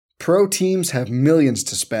Pro teams have millions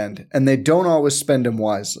to spend, and they don't always spend them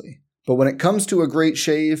wisely. But when it comes to a great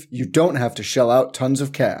shave, you don't have to shell out tons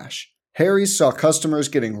of cash. Harry's saw customers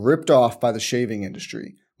getting ripped off by the shaving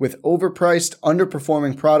industry with overpriced,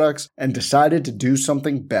 underperforming products and decided to do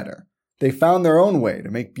something better. They found their own way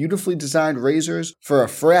to make beautifully designed razors for a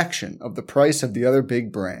fraction of the price of the other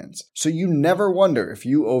big brands, so you never wonder if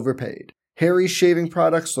you overpaid. Harry's shaving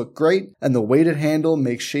products look great, and the weighted handle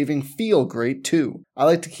makes shaving feel great too. I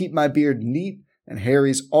like to keep my beard neat, and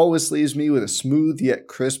Harry's always leaves me with a smooth yet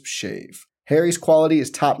crisp shave. Harry's quality is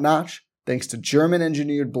top-notch, thanks to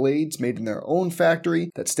German-engineered blades made in their own factory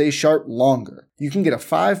that stay sharp longer. You can get a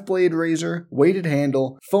 5-blade razor, weighted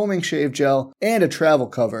handle, foaming shave gel, and a travel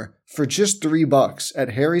cover for just $3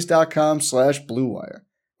 at harrys.com/bluewire.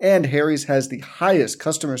 And Harry's has the highest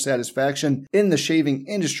customer satisfaction in the shaving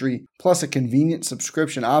industry, plus a convenient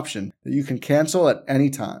subscription option that you can cancel at any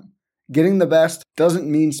time. Getting the best doesn't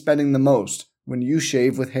mean spending the most when you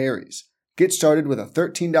shave with Harry's. Get started with a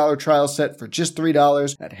 $13 trial set for just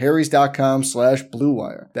 $3 at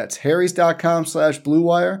harrys.com/bluewire. That's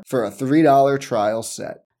harrys.com/bluewire for a $3 trial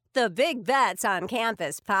set. The Big Bets on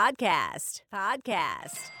Campus podcast. All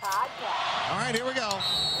right, here we go.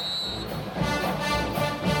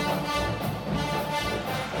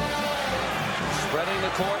 Spreading the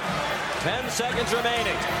court, 10 seconds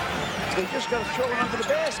remaining. They just got to throw it under the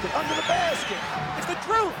basket, It's the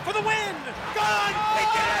truth for the win. Gone. They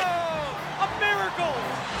did it. A miracle.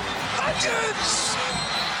 Hutchins!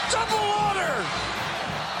 Double order!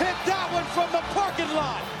 Hit that one from the parking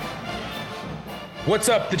lot. What's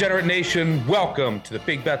up, Degenerate Nation? Welcome to the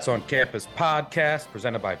Big Bets on Campus podcast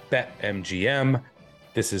presented by BetMGM.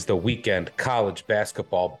 This is the weekend college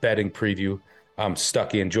basketball betting preview. I'm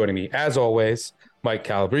Stuckey, and joining me, as always, Mike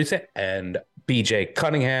Calabrese and BJ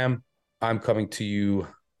Cunningham. I'm coming to you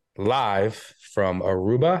live from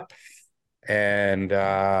Aruba, and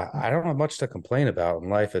I don't have much to complain about in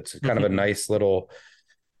life. It's kind of a nice little,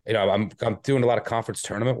 I'm doing a lot of conference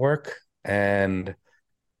tournament work, but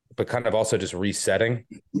kind of also just resetting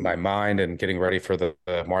my mind and getting ready for the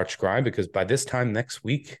March grind, because by this time next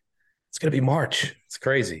week, it's going to be March. It's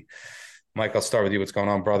crazy. Mike, I'll start with you. What's going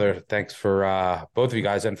on, brother? Thanks for both of you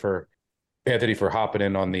guys, and for Anthony for hopping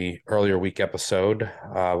in on the earlier week episode.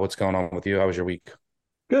 What's going on with you? How was your week?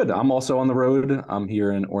 Good. I'm also on the road. I'm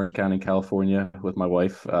here in Orange County, California with my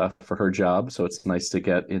wife for her job. So it's nice to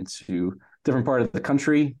get into different part of the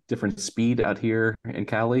country, different speed out here in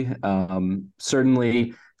Cali.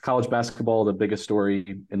 Certainly college basketball, the biggest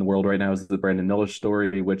story in the world right now is the Brandon Miller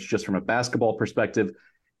story, which just from a basketball perspective,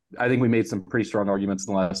 I think we made some pretty strong arguments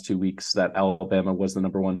in the last 2 weeks that Alabama was the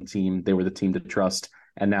number one team. They were the team to trust.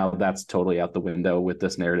 And now that's totally out the window with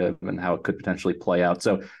this narrative and how it could potentially play out.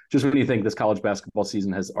 So just when you think this college basketball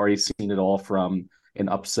season has already seen it all from an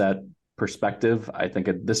upset perspective, I think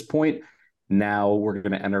at this point, now we're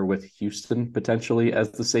going to enter with Houston potentially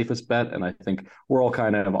as the safest bet. And I think we're all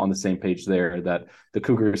kind of on the same page there that the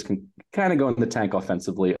Cougars can kind of go in the tank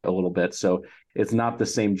offensively a little bit. So it's not the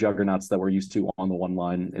same juggernauts that we're used to on the one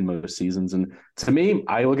line in most seasons. And to me,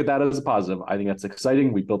 I look at that as a positive. I think that's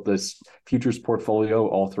exciting. We built this futures portfolio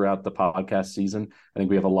all throughout the podcast season. I think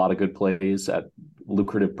we have a lot of good plays at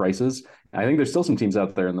lucrative prices. I think there's still some teams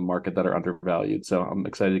out there in the market that are undervalued. So I'm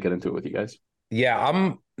excited to get into it with you guys. Yeah,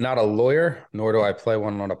 I'm not a lawyer, nor do I play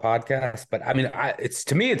one on a podcast. But I mean,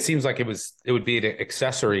 to me, it seems like it would be an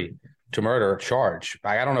accessory to murder charge.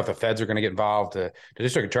 I don't know if the feds are going to get involved. The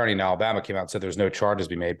district attorney in Alabama came out and said there's no charges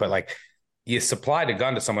to be made. But like, you supplied a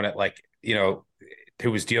gun to someone that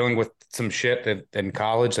who was dealing with some shit in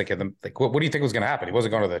college. What do you think was going to happen? He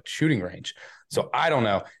wasn't going to the shooting range. So I don't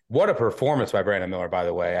know. What a performance by Brandon Miller, by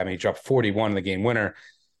the way. I mean, he dropped 41 in the game winner.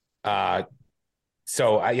 But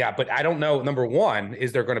I don't know. Number one, are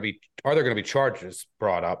there going to be charges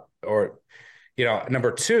brought up? Or,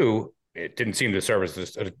 number two, it didn't seem to serve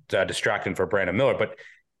as a distraction for Brandon Miller. But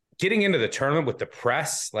getting into the tournament with the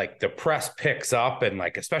press, like the press picks up, and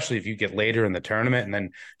like especially if you get later in the tournament, and then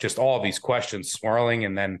just all of these questions swirling,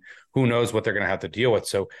 and then who knows what they're going to have to deal with.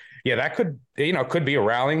 So yeah, that could be a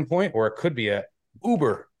rallying point, or it could be a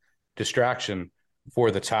uber distraction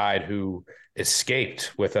for the Tide, who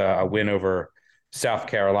escaped with a win over South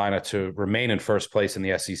Carolina to remain in first place in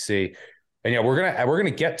the SEC. And yeah, we're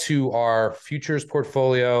gonna get to our futures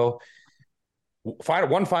portfolio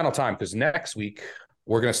one final time, because next week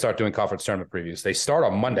we're gonna start doing conference tournament previews. They start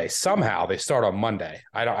on Monday. Somehow they start on Monday.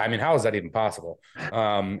 How is that even possible?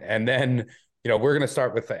 And then we're gonna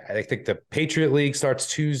start with, I think the Patriot League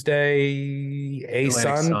starts Tuesday.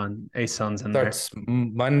 ASUN's in starts there.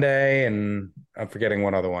 Monday, and I'm forgetting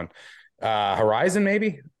one other one. Horizon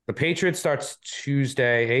maybe. The Patriots starts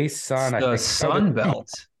Tuesday. Hey, son. The Sun Belt.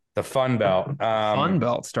 The Fun Belt. Fun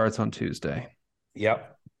Belt starts on Tuesday.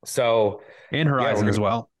 Yep. So and Horizon as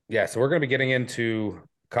well. Yeah. So we're going to be getting into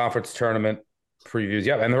conference tournament previews.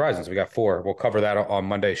 Yeah. And the Horizons. We got 4. We'll cover that on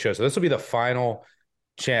Monday's show. So this will be the final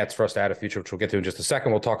chance for us to add a feature, which we'll get to in just a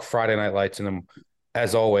second. We'll talk Friday Night Lights. And then,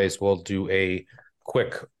 as always, we'll do a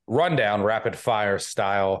quick rundown, rapid fire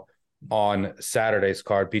style on Saturday's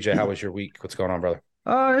card. BJ, how was your week? What's going on, brother?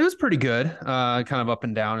 It was pretty good. Kind of up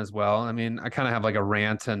and down as well. I mean, I kind of have like a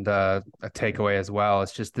rant and a takeaway as well.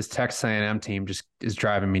 It's just this Texas A&M team just is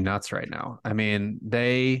driving me nuts right now. I mean,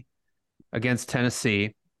 they against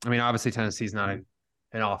Tennessee. I mean, obviously Tennessee's not an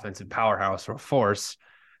offensive powerhouse or a force,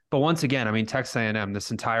 but once again, I mean, Texas A&M, this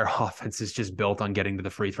entire offense is just built on getting to the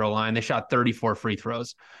free throw line. They shot 34 free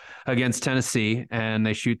throws against Tennessee, and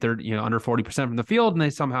they shoot under 40% from the field, and they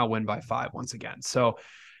somehow win by 5 once again. So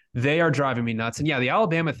they are driving me nuts. And yeah, the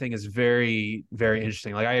Alabama thing is very, very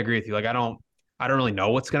interesting. Like, I agree with you. Like, I don't really know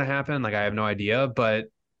what's going to happen. Like, I have no idea, but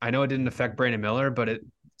I know it didn't affect Brandon Miller, but it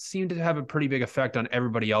seemed to have a pretty big effect on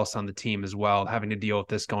everybody else on the team as well, having to deal with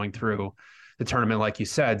this going through the tournament, like you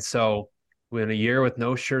said. So in a year with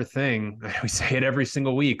no sure thing, we say it every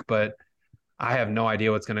single week, but I have no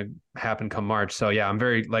idea what's going to happen come March. So yeah,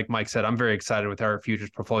 like Mike said, I'm very excited with our futures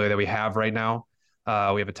portfolio that we have right now.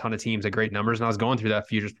 We have a ton of teams at great numbers, and I was going through that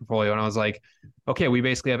futures portfolio, and I was like, okay, we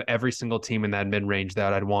basically have every single team in that mid-range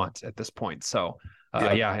that I'd want at this point. So,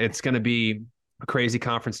 yeah, it's going to be a crazy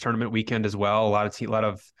conference tournament weekend as well.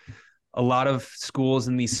 A lot of schools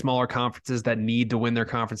in these smaller conferences that need to win their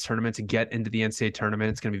conference tournament to get into the NCAA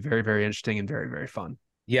tournament. It's going to be very, very interesting and very, very fun.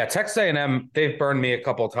 Yeah, Texas A&M, they've burned me a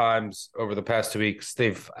couple of times over the past 2 weeks.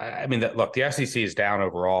 The SEC is down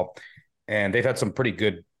overall, and they've had some pretty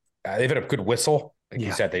good. They've had a good whistle. Like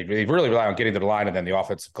you said, they really rely on getting to the line and then the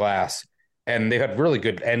offensive glass. And they've had really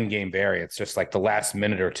good end game variance. Just like the last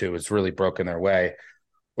minute or two has really broken their way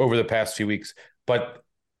over the past few weeks. But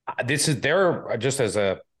they're just as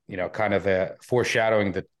a, kind of a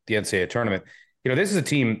foreshadowing the NCAA tournament. This is a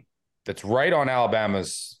team that's right on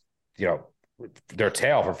Alabama's, their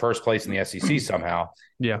tail for first place in the SEC somehow.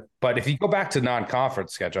 Yeah. But if you go back to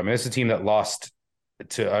non-conference schedule, I mean, this is a team that lost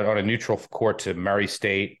on a neutral court to Murray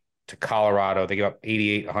State, to Colorado. They gave up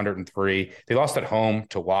 88, 103. They lost at home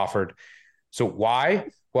to Wofford. So why?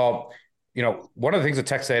 Well, one of the things that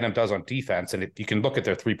Texas A&M does on defense, and if you can look at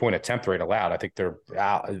their 3-point attempt rate allowed, I think they're,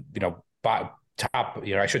 top,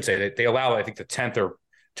 I should say that they allow, I think, the 10th or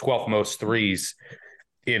 12th most threes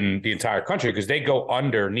in the entire country because they go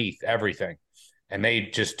underneath everything and they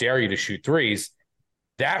just dare you to shoot threes.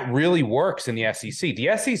 That really works in the SEC.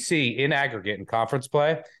 The SEC in aggregate in conference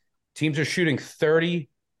play, teams are shooting 31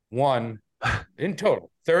 in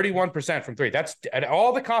total, 31% from three. That's at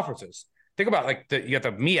all the conferences. Think about you got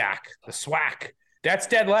the MEAC, the SWAC. That's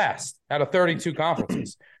dead last out of 32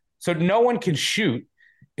 conferences. So no one can shoot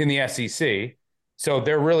in the SEC. So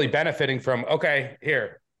they're really benefiting from, okay,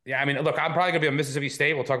 here. Yeah, I mean, look, I'm probably going to be on Mississippi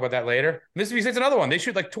State. We'll talk about that later. Mississippi State's another one. They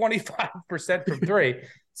shoot like 25% from three.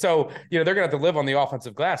 So, they're going to have to live on the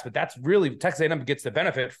offensive glass. But that's really, Texas A&M gets the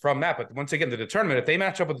benefit from that. But once they get into the tournament, if they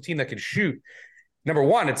match up with a team that can shoot, number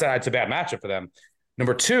one, it's a bad matchup for them.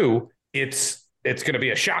 Number two, it's going to be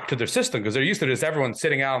a shock to their system because they're used to just everyone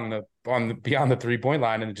sitting out on the beyond the 3-point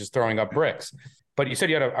line and just throwing up bricks. But you said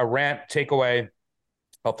you had a rant takeaway.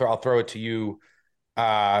 I'll throw it to you.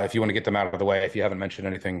 If you want to get them out of the way, if you haven't mentioned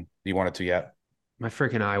anything you wanted to yet. My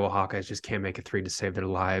freaking Iowa Hawkeyes just can't make a three to save their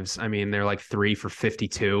lives. I mean, they're like 3 for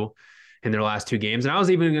 52 in their last 2 games. And I was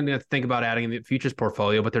even going to think about adding in the futures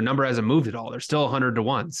portfolio, but their number hasn't moved at all. They're still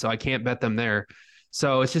 100-1. So I can't bet them there.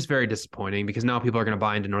 So it's just very disappointing because now people are going to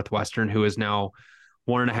buy into Northwestern, who is now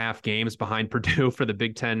 1.5 games behind Purdue for the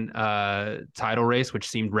Big Ten title race, which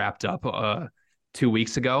seemed wrapped up 2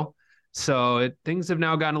 weeks ago. So things have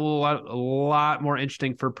now gotten a lot more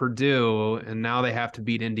interesting for Purdue, and now they have to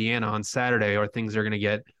beat Indiana on Saturday, or things are going to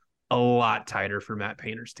get a lot tighter for Matt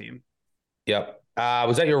Painter's team. Yep.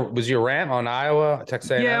 Was your rant on Iowa,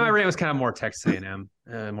 Texas A&M? Yeah, my rant was kind of more Texas A&M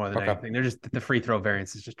more than anything. They're just the free throw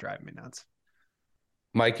variance is just driving me nuts.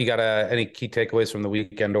 Mike, you got any key takeaways from the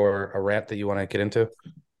weekend or a rant that you want to get into?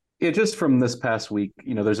 Yeah, just from this past week,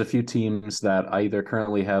 there's a few teams that I either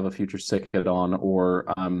currently have a future ticket on or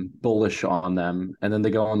I'm bullish on them. And then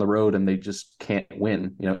they go on the road and they just can't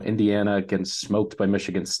win. Indiana getting smoked by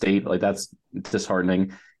Michigan State. Like, that's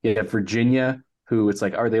disheartening. You have Virginia, who it's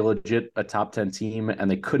like, are they legit a top 10 team?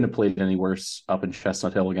 And they couldn't have played any worse up in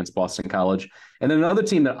Chestnut Hill against Boston College. And then another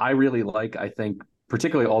team that I really like, I think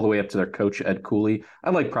particularly all the way up to their coach, Ed Cooley.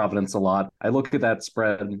 I like Providence a lot. I look at that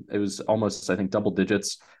spread. It was almost, I think, double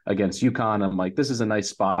digits against UConn. I'm like, this is a nice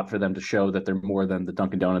spot for them to show that they're more than the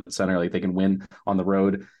Dunkin' Donuts Center. Like, they can win on the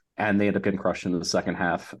road, and they end up getting crushed in the second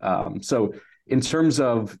half. So in terms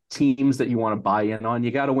of teams that you want to buy in on,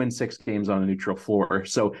 you got to win 6 games on a neutral floor.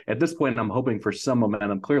 So at this point, I'm hoping for some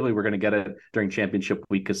momentum. Clearly, we're going to get it during championship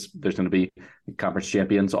week because there's going to be conference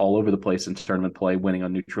champions all over the place in tournament play, winning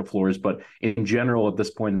on neutral floors. But in general, at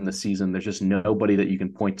this point in the season, there's just nobody that you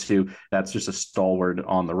can point to that's just a stalwart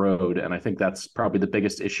on the road. And I think that's probably the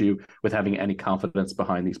biggest issue with having any confidence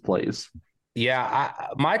behind these plays. Yeah,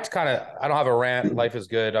 I don't have a rant. Life is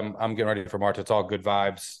good. I'm getting ready for March. It's all good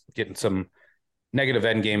vibes, getting some negative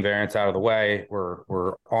end game variance out of the way.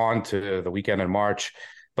 We're on to the weekend in March.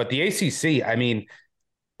 But the ACC, I mean,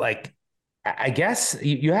 like, I guess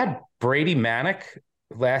you had Brady Manick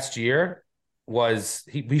last year.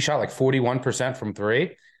 He shot like 41% from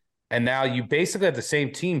 3. And now you basically have the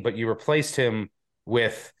same team, but you replaced him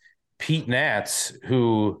with Pete Nance,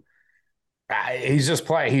 who he's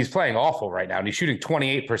playing awful right now. And he's shooting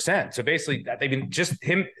 28%. So basically they've been just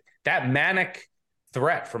him, that Manick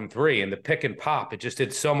threat from 3 and the pick and pop, it just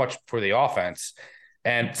did so much for the offense.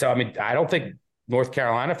 And so, I mean, I don't think North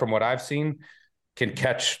Carolina, from what I've seen, can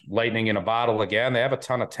catch lightning in a bottle again. They have a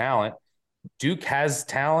ton of talent. Duke has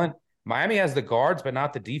talent. Miami has the guards, but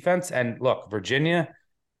not the defense. And look, Virginia,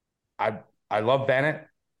 I love Bennett.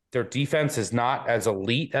 Their defense is not as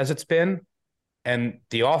elite as it's been. And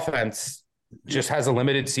the offense just has a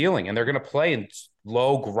limited ceiling, and they're going to play in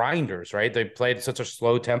low grinders, right? They played at such a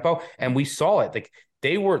slow tempo, and we saw it. Like,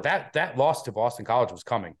 they were that loss to Boston College was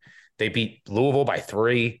coming. They beat Louisville by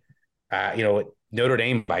 3, Notre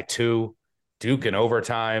Dame by 2, Duke in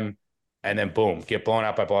overtime, and then boom, get blown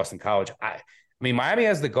out by Boston College. I mean, Miami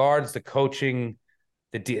has the guards, the coaching,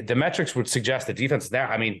 the metrics would suggest the defense is there.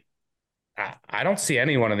 I mean, I don't see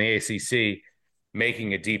anyone in the ACC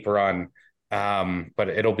making a deep run. But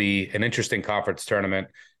it'll be an interesting conference tournament,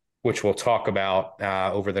 which we'll talk about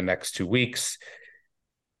over the next 2 weeks.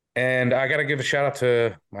 And I got to give a shout out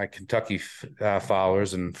to my Kentucky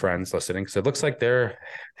followers and friends listening. So it looks like they're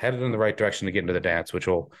headed in the right direction to get into the dance, which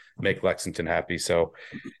will make Lexington happy. So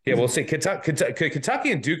yeah, we'll see.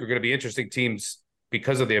 Kentucky and Duke are going to be interesting teams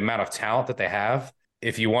because of the amount of talent that they have.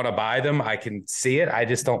 If you want to buy them, I can see it. I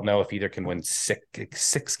just don't know if either can win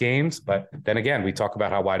six games. But then again, we talk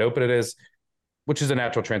about how wide open it is, which is a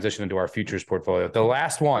natural transition into our futures portfolio. The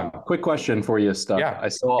last one. Quick question for you, Stuck. Yeah. I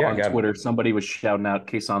saw on Twitter somebody was shouting out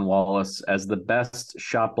Kason Wallace as the best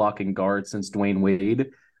shot blocking guard since Dwayne Wade.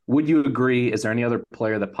 Would you agree? Is there any other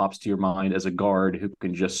player that pops to your mind as a guard who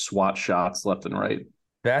can just swat shots left and right?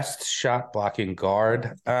 Best shot blocking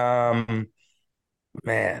guard? Man,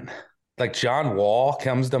 like John Wall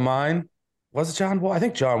comes to mind. Was it John Wall? I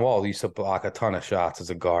think John Wall used to block a ton of shots as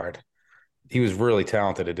a guard. He was really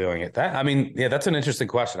talented at doing it. That's an interesting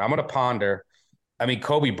question. I'm going to ponder. I mean,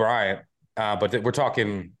 Kobe Bryant, but are we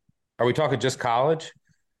talking just college?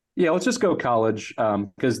 Yeah, let's just go college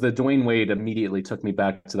because the Dwayne Wade immediately took me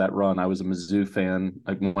back to that run. I was a Mizzou fan.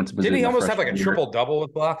 I went to Mizzou. Didn't he almost have like a triple-double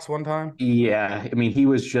with blocks one time? Yeah. I mean, he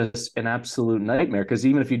was just an absolute nightmare because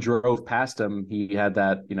even if you drove past him, he had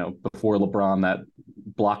that, before LeBron, that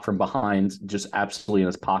block from behind just absolutely in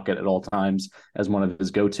his pocket at all times as one of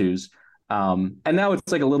his go-tos. And now it's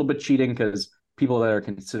like a little bit cheating because people that are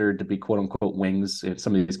considered to be quote unquote wings,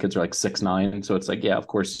 some of these kids are like 6'9". So it's like, yeah, of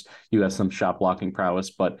course you have some shot blocking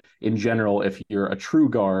prowess, but in general, if you're a true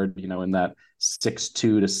guard, in that 6'2"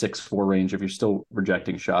 to 6'4" range, if you're still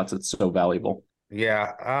rejecting shots, it's so valuable.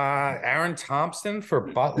 Yeah. Aaron Thompson for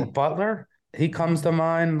Butler. He comes to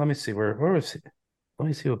mind. Let me see where was he? Let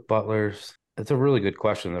me see what Butler's. It's a really good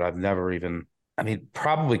question that I've never even,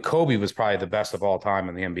 probably Kobe was probably the best of all time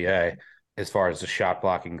in the NBA as far as the shot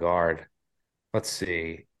blocking guard. Let's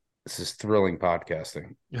see. This is thrilling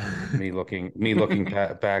podcasting. me looking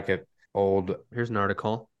back at old. Here's an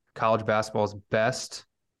article. College basketball's best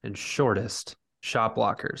and shortest shot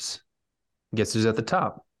blockers. Guess who's at the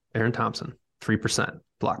top? Aaron Thompson, 3%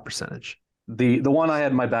 block percentage. The one I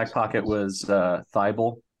had in my back pocket was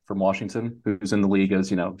Thibault from Washington, who's in the league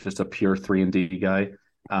as, just a pure 3-and-D guy.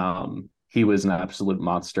 He was an absolute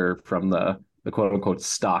monster from the quote-unquote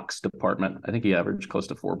stocks department. I think he averaged close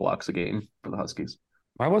to 4 blocks a game for the Huskies.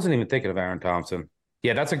 I wasn't even thinking of Aaron Thompson.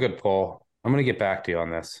 Yeah, that's a good pull. I'm going to get back to you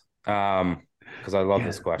on this because I love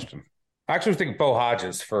this question. I actually was thinking Bo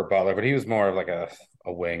Hodges for Butler, but he was more of like a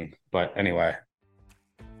wing. But anyway.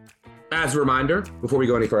 As a reminder, before we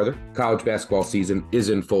go any further, college basketball season is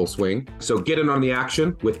in full swing. So get in on the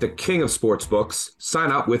action with the king of sportsbooks.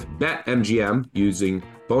 Sign up with BetMGM using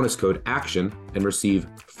bonus code ACTION and receive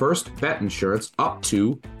first bet insurance up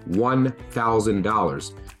to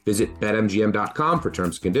 $1,000. Visit BetMGM.com for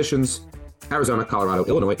terms and conditions. Arizona, Colorado,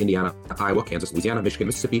 Illinois, Indiana, Iowa, Kansas, Louisiana, Michigan,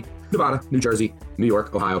 Mississippi, Nevada, New Jersey, New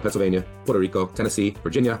York, Ohio, Pennsylvania, Puerto Rico, Tennessee,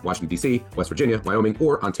 Virginia, Washington, D.C., West Virginia, Wyoming,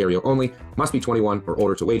 or Ontario only. Must be 21 or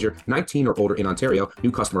older to wager. 19 or older in Ontario.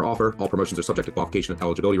 New customer offer. All promotions are subject to qualification and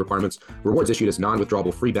eligibility requirements. Rewards issued as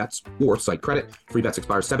non-withdrawable free bets or site credit. Free bets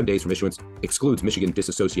expire 7 days from issuance. Excludes Michigan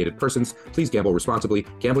disassociated persons. Please gamble responsibly.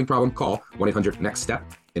 Gambling problem? Call 1-800-NEXT-STEP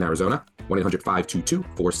in Arizona,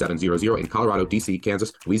 1-800-522-4700 in Colorado, D.C.,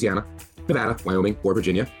 Kansas, Louisiana, Nevada, Wyoming, or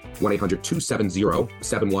Virginia,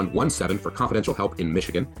 1-800-270-7117 for confidential help in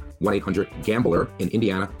Michigan, 1-800-GAMBLER in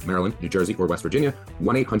Indiana, Maryland, New Jersey, or West Virginia,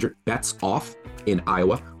 1-800-BETS-OFF in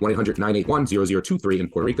Iowa, 1-800-981-0023 in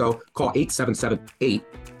Puerto Rico, call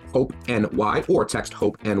 877-8-HOPE-NY or text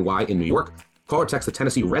HOPE-NY in New York. Call or text the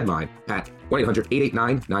Tennessee Red Line at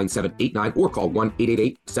 1-800-889-9789 or call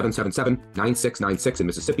 1-888-777-9696 in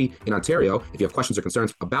Mississippi. In Ontario, if you have questions or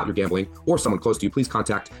concerns about your gambling or someone close to you, please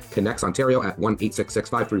contact Connects Ontario at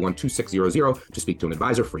 1-866-531-2600 to speak to an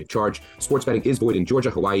advisor free of charge. Sports betting is void in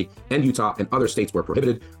Georgia, Hawaii, and Utah, and other states where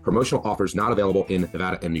prohibited. Promotional offers not available in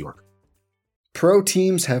Nevada and New York. Pro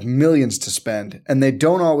teams have millions to spend, and they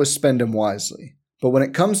don't always spend them wisely. But when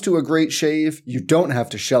it comes to a great shave, you don't have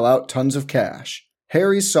to shell out tons of cash.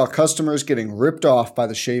 Harry's saw customers getting ripped off by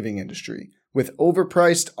the shaving industry with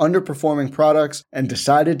overpriced, underperforming products and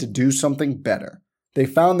decided to do something better. They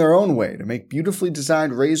found their own way to make beautifully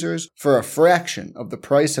designed razors for a fraction of the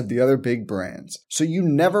price of the other big brands, so you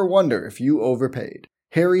never wonder if you overpaid.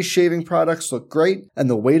 Harry's shaving products look great, and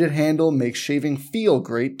the weighted handle makes shaving feel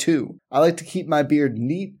great too. I like to keep my beard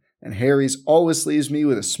neat, and Harry's always leaves me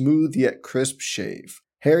with a smooth yet crisp shave.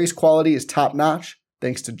 Harry's quality is top-notch,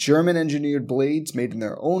 thanks to German-engineered blades made in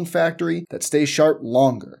their own factory that stay sharp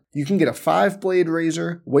longer. You can get a 5-blade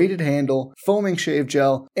razor, weighted handle, foaming shave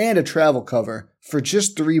gel, and a travel cover for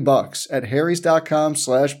just $3 at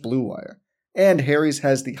harrys.com/bluewire. And Harry's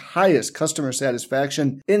has the highest customer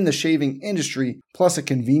satisfaction in the shaving industry, plus a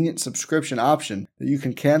convenient subscription option that you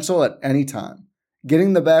can cancel at any time.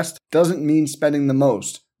 Getting the best doesn't mean spending the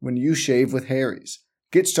most when you shave with Harry's.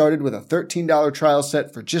 Get started with a $13 trial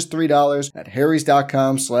set for just $3 at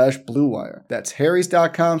harrys.com/bluewire. That's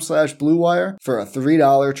harrys.com/bluewire for a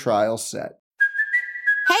 $3 trial set.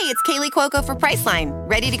 Hey, it's Kaylee Cuoco for Priceline.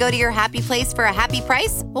 Ready to go to your happy place for a happy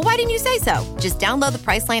price? Well, why didn't you say so? Just download the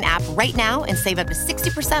Priceline app right now and save up to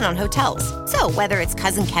 60% on hotels. So whether it's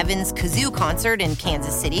Cousin Kevin's Kazoo Concert in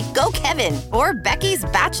Kansas City, go Kevin, or Becky's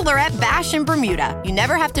Bachelorette Bash in Bermuda, you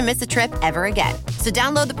never have to miss a trip ever again. So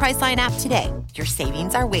download the Priceline app today. Your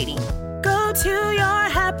savings are waiting. Go to your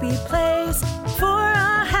happy place for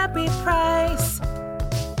a happy price.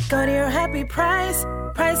 Go to your happy price,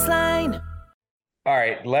 Priceline. All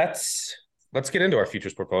right, let's get into our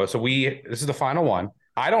futures portfolio. So this is the final one.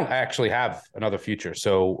 I don't actually have another future.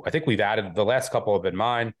 So I think we've added, the last couple have been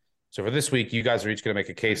mine. So for this week, you guys are each going to make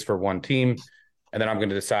a case for one team, and then I'm going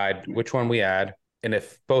to decide which one we add. And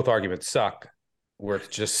if both arguments suck, we're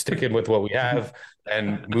just sticking with what we have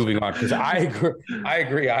and moving on. Because I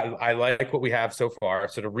agree. I like what we have so far.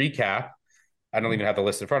 So to recap, I don't even have the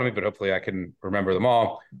list in front of me, but hopefully I can remember them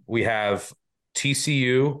all. We have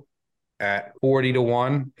TCU at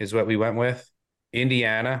 40-1 is what we went with.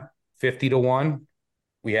 Indiana, 50-1.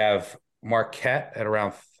 We have Marquette at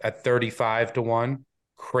 35-1.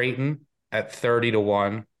 Creighton at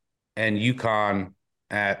 30-1. And UConn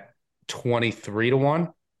at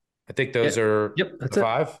 23-1. I think those are that's the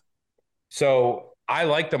 5. So I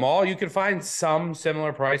like them all. You can find some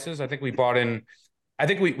similar prices. I think we bought in. I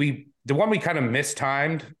think we the one we kind of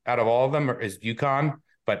mistimed out of all of them is UConn,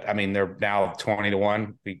 but I mean they're now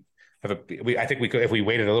 20-1. I think we could, if we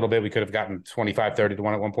waited a little bit, we could have gotten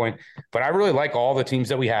 25-30-1 at one point. But I really like all the teams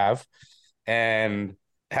that we have, and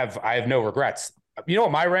I have no regrets. You know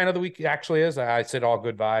what my rant of the week actually is? I said all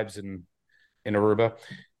good vibes in Aruba.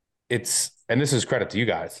 And this is credit to you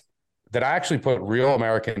guys, that I actually put real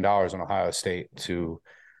American dollars on Ohio State to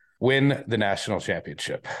win the national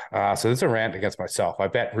championship. So this is a rant against myself. I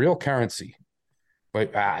bet real currency.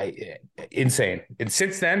 Insane. And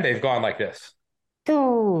since then, they've gone like this.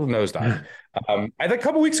 Nosedive. I think a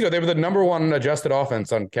couple weeks ago, they were the number 1 adjusted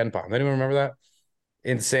offense on KenPom. Anyone remember that?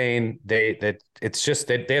 Insane. They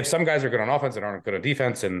have some guys that are good on offense and aren't good on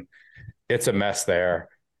defense, and it's a mess there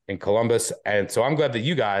in Columbus. And so I'm glad that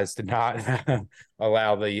you guys did not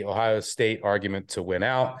allow the Ohio State argument to win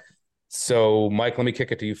out. So, Mike, let me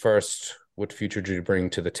kick it to you first. What future do you bring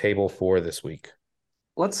to the table for this week?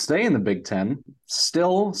 Let's stay in the Big Ten.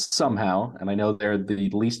 Still, somehow, and I know they're the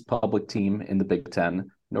least public team in the Big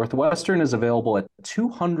Ten, Northwestern is available at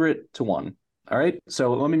 200 to 1. All right.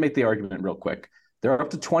 So let me make the argument real quick. They're up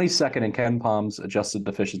to 22nd in Ken Palm's adjusted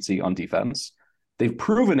efficiency on defense. They've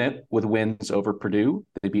proven it with wins over Purdue.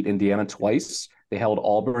 They beat Indiana twice. They held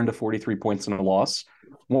Auburn to 43 points in a loss.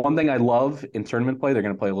 One thing I love in tournament play, they're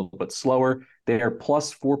going to play a little bit slower. They are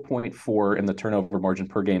plus 4.4 in the turnover margin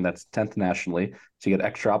per game. That's 10th nationally. So you get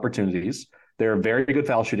extra opportunities. They're a very good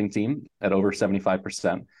foul shooting team at over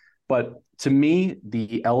 75%. But to me,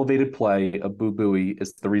 the elevated play of Boo Buie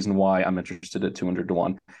is the reason why I'm interested at 200 to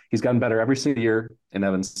 1. He's gotten better every single year in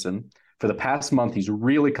Evanston. For the past month, he's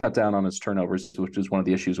really cut down on his turnovers, which is one of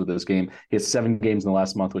the issues with this game. He has 7 games in the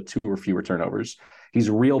last month with 2 or fewer turnovers. He's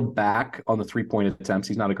reeled back on the three-point attempts.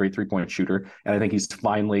 He's not a great three-point shooter, and I think he's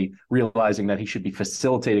finally realizing that he should be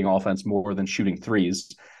facilitating offense more than shooting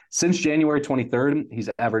threes. Since January 23rd, he's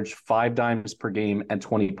averaged 5 dimes per game and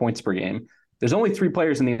 20 points per game. There's only 3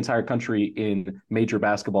 players in the entire country in major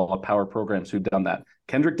basketball power programs who've done that.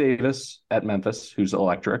 Kendrick Davis at Memphis, who's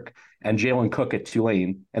electric, and Jalen Cook at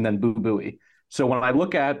Tulane, and then Boo Buie. So when I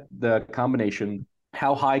look at the combination,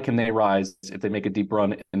 how high can they rise if they make a deep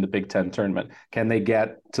run in the Big Ten tournament? Can they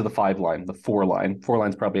get to the 5 line, the 4 line? 4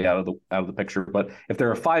 line's probably out of the picture, but if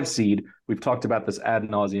they're a 5 seed, we've talked about this ad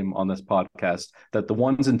nauseum on this podcast, that the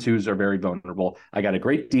 1s and 2s are very vulnerable. I got a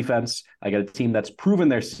great defense. I got a team that's proven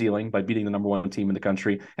their ceiling by beating the number 1 team in the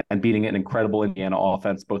country and beating an incredible Indiana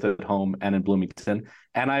offense, both at home and in Bloomington.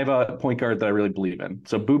 And I have a point guard that I really believe in.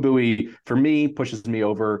 So Boo Buie, for me, pushes me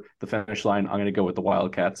over the finish line. I'm going to go with the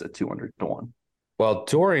Wildcats at 200 to 1. Well,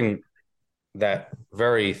 during that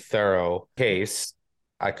very thorough case,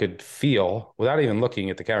 I could feel, without even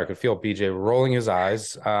looking at the camera, I could feel BJ rolling his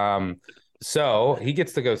eyes. So he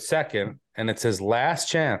gets to go second, and it's his last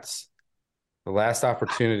chance, the last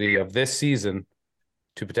opportunity of this season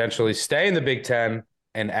to potentially stay in the Big Ten,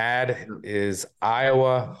 and add is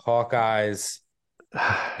Iowa Hawkeyes.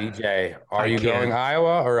 BJ, are you going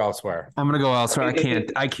Iowa or elsewhere? I'm going to go elsewhere.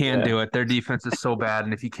 I can't do it. Their defense is so bad,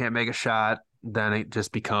 and if you can't make a shot, then it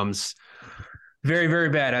just becomes very, very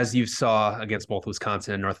bad, as you saw against both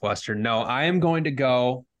Wisconsin and Northwestern. No, I am going to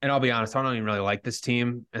go, and I'll be honest, I don't even really like this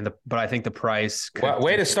team, but I think the price.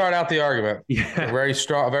 Way to start out the argument. Yeah. Very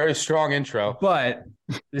strong intro. But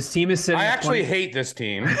this team is sitting. I actually hate this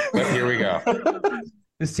team, but here we go.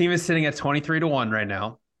 This team is sitting at 23 to 1 right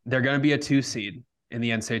now. They're going to be a 2 seed in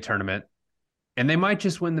the NCAA tournament, and they might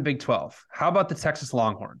just win the Big 12. How about the Texas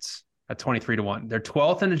Longhorns? At 23 to 1. They're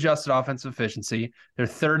 12th in adjusted offensive efficiency. They're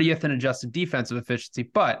 30th in adjusted defensive efficiency.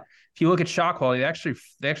 But if you look at shot quality, they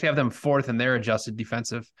actually have them 4th in their adjusted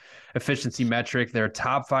defensive efficiency metric. They're a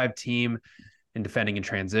top 5 team in defending in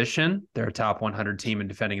transition. They're a top 100 team in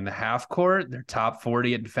defending in the half court. They're top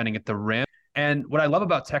 40 at defending at the rim. And what I love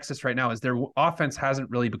about Texas right now is their offense hasn't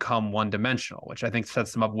really become one-dimensional, which I think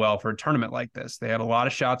sets them up well for a tournament like this. They have a lot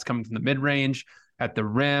of shots coming from the mid-range, at the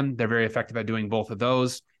rim. They're very effective at doing both of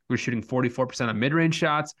those. We're shooting 44% on mid-range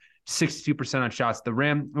shots, 62% on shots at the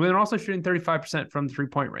rim. And they're also shooting 35% from the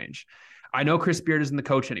three-point range. I know Chris Beard isn't the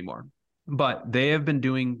coach anymore, but they have been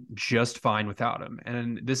doing just fine without him.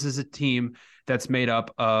 And this is a team that's made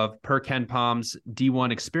up of, per Ken Palm's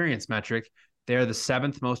D1 experience metric, they're the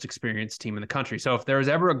 7th most experienced team in the country. So if there was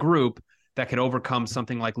ever a group that could overcome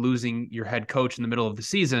something like losing your head coach in the middle of the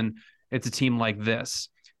season, it's a team like this.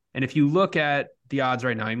 And if you look at the odds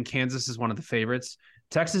right now, even Kansas is one of the favorites.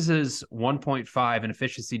 Texas is 1.5 in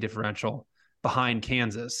efficiency differential behind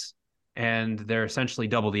Kansas, and they're essentially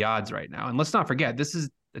double the odds right now. And let's not forget, this is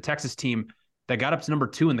a Texas team that got up to number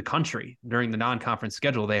 2 in the country during the non-conference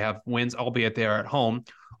schedule. They have wins, albeit they are at home,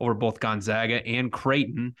 over both Gonzaga and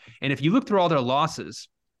Creighton. And if you look through all their losses,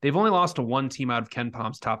 they've only lost to one team out of Ken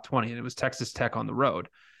Palm's top 20, and it was Texas Tech on the road.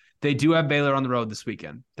 They do have Baylor on the road this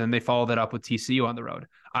weekend. Then they follow that up with TCU on the road.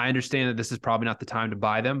 I understand that this is probably not the time to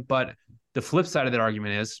buy them, but the flip side of that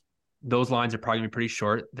argument is those lines are probably going to be pretty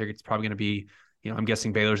short. It's probably going to be, I'm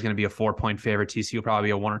guessing Baylor's going to be a 4-point favorite. TCU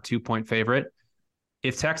probably a 1 or 2 point favorite.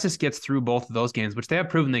 If Texas gets through both of those games, which they have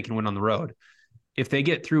proven they can win on the road, if they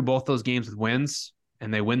get through both those games with wins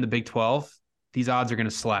and they win the Big 12, these odds are going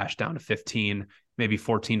to slash down to 15, maybe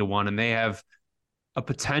 14 to 1, and they have a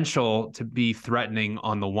potential to be threatening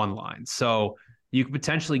on the 1 line. So you could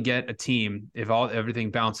potentially get a team, if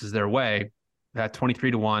everything bounces their way, at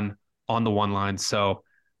 23 to 1 on the 1 line. So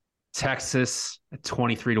Texas at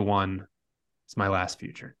 23 to 1 is my last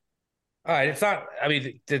future. All right. It's not,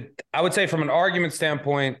 I would say from an argument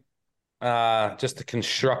standpoint, just the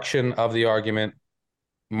construction of the argument,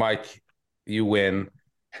 Mike, you win.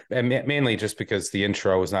 And mainly just because the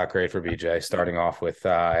intro was not great for BJ, starting off with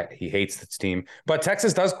he hates this team. But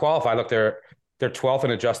Texas does qualify. Look, they're 12th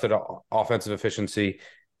in adjusted offensive efficiency.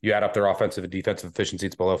 You add up their offensive and defensive efficiency,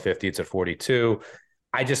 it's below 50. It's at 42.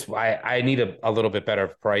 I need a little bit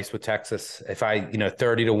better price with Texas. If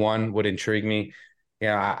 30-1 would intrigue me.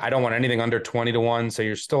 I don't want anything under 20-1.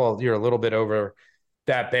 So you're a little bit over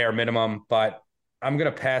that bare minimum, but I'm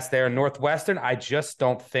going to pass there. Northwestern, I just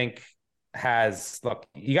don't think look,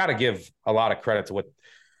 you got to give a lot of credit to what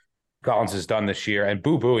Collins has done this year. And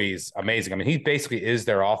Boo Buie's amazing. I mean, he basically is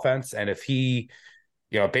their offense. And if he,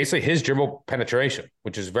 basically his dribble penetration,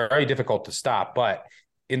 which is very difficult to stop, but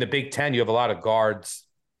in the Big Ten, you have a lot of guards,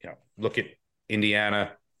 look at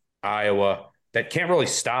Indiana, Iowa, that can't really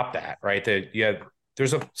stop that, right?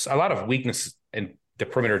 There's a lot of weakness in the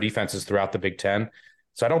perimeter defenses throughout the Big Ten.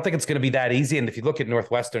 So I don't think it's going to be that easy. And if you look at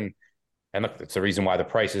Northwestern, and look, it's the reason why the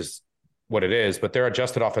price is what it is, but their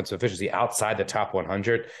adjusted offensive efficiency outside the top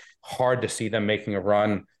 100, hard to see them making a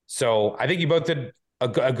run. So I think you both did a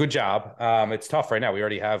good job. It's tough right now. We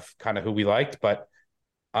already have kind of who we liked, but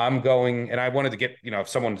I'm going, and I wanted to get, if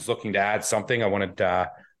someone's looking to add something, I wanted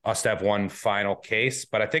us to have one final case,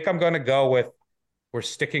 but I think I'm going to go we're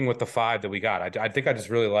sticking with the 5 that we got. I think I just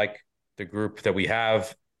really like the group that we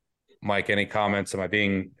have. Mike, any comments? Am I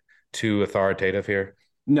being too authoritative here?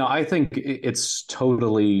 No, I think it's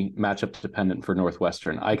totally matchup dependent for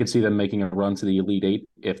Northwestern. I could see them making a run to the Elite Eight,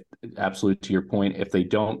 if absolute to your point, if they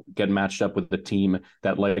don't get matched up with the team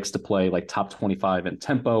that likes to play like top 25 in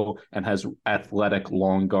tempo and has athletic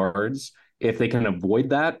long guards. If they can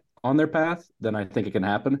avoid that on their path, then I think it can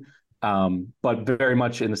happen. But very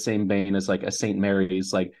much in the same vein as like a St.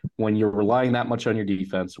 Mary's, like when you're relying that much on your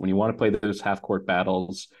defense, when you want to play those half-court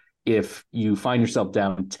battles, if you find yourself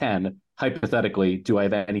down 10, hypothetically, do I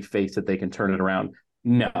have any faith that they can turn it around?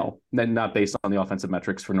 No, not based on the offensive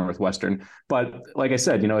metrics for Northwestern. But like I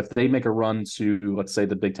said, if they make a run to, let's say,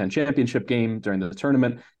 the Big Ten championship game during the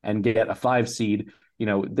tournament and get a 5 seed,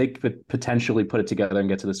 they could potentially put it together and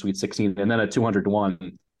get to the Sweet 16. And then at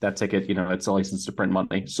 200-1, that ticket, it's a license to print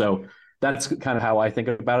money. So that's kind of how I think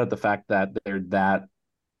about it. The fact that they're that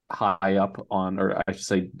high up on, or I should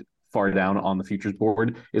say, far down on the futures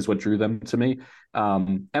board is what drew them to me.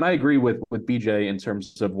 And I agree with BJ in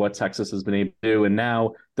terms of what Texas has been able to do. And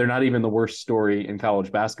now they're not even the worst story in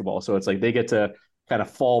college basketball. So it's like they get to kind of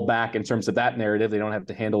fall back in terms of that narrative. They don't have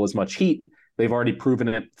to handle as much heat. They've already proven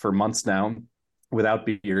it for months now without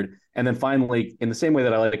Beard. And then finally, in the same way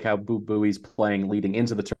that I like how Boo Buie's playing leading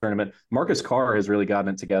into the tournament, Marcus Carr has really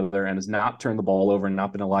gotten it together and has not turned the ball over and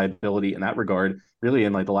not been a liability in that regard, really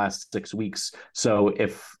in like the last 6 weeks. So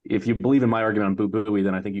if you believe in my argument on Boo Buie,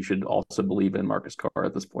 then I think you should also believe in Marcus Carr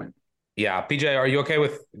at this point. Yeah. BJ, are you okay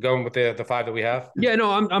with going with the 5 that we have? Yeah,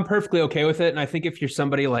 no, I'm perfectly okay with it. And I think if you're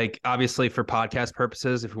somebody like, obviously for podcast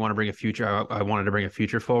purposes, if we want to bring a future, I wanted to bring a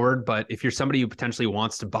future forward, but if you're somebody who potentially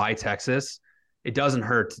wants to buy Texas, it doesn't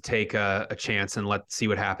hurt to take a chance and let's see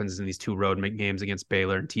what happens in these 2 road games against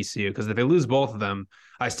Baylor and TCU. Because if they lose both of them,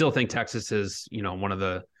 I still think Texas is, one of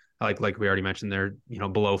the, like we already mentioned, they're,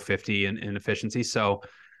 below 50 in efficiency. So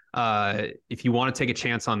if you want to take a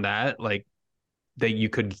chance on that, like you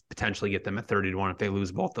could potentially get them at 30-1 if they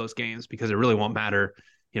lose both those games, because it really won't matter.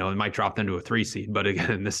 It might drop them to a 3 seed, but again,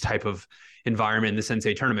 in this type of environment, in this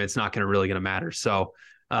NCAA tournament, it's not really going to matter. So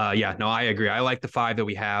I agree. I like the 5 that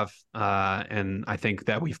we have. And I think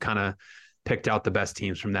that we've kind of picked out the best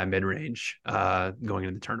teams from that mid-range going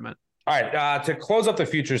into the tournament. All right. To close up the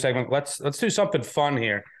future segment, let's do something fun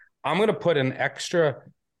here. I'm going to put an extra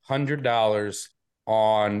 $100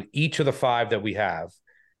 on each of the 5 that we have.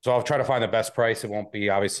 So I'll try to find the best price. It won't be,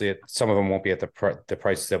 obviously, some of them won't be at the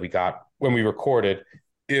prices that we got when we recorded.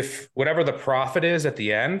 If whatever the profit is at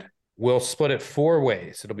the end, we'll split it 4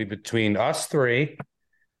 ways. It'll be between us 3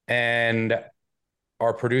 and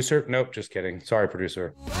our producer. Nope, just kidding. Sorry,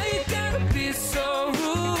 producer. Why you gotta be so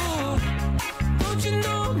rude? Don't you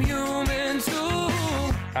know I'm human too?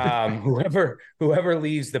 Whoever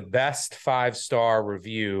leaves the best 5-star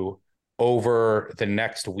review over the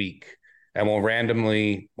next week, and we won't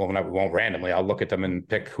randomly. I'll look at them and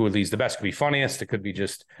pick who leaves the best. It could be funniest. It could be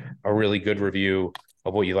just a really good review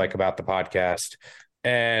of what you like about the podcast.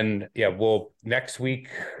 And we'll next week,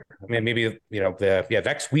 maybe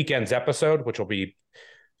next weekend's episode, which will be,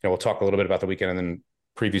 we'll talk a little bit about the weekend and then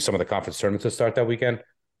preview some of the conference tournaments that start that weekend.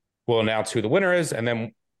 We'll announce who the winner is, and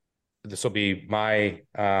then this will be my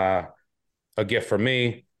a gift from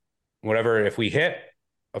me. Whatever, if we hit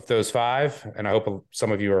of those 5, and I hope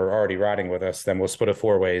some of you are already riding with us, then we'll split it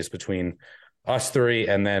 4 ways between us 3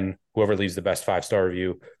 and then whoever leaves the best 5-star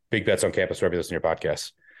review. Big Bets on Campus, wherever you listen to your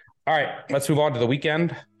podcast. All right, let's move on to the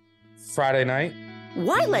weekend. Friday night.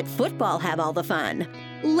 Why let football have all the fun?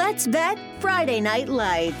 Let's bet Friday Night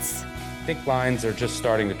Lights. I think lines are just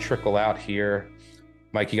starting to trickle out here.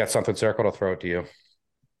 Mike, you got something circled? I'll throw it to you.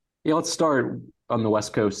 Yeah, let's start on the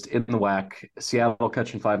West Coast in the WAC. Seattle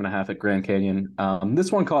catching 5.5 at Grand Canyon.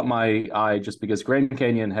 This one caught my eye just because Grand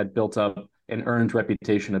Canyon had built up an earned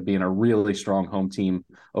reputation of being a really strong home team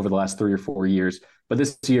over the last 3 or 4 years. But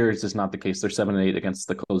this year is just not the case. They're 7-8 against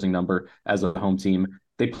the closing number as a home team.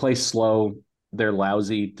 They play slow. They're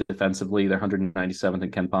lousy defensively. They're 197th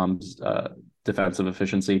in Ken Palm's defensive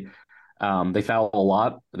efficiency. They foul a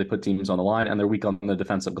lot. They put teams on the line, and they're weak on the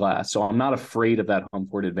defensive glass. So I'm not afraid of that home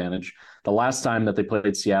court advantage. The last time that they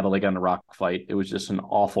played Seattle, they got in a rock fight. It was just an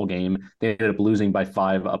awful game. They ended up losing by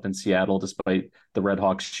 5 up in Seattle, despite the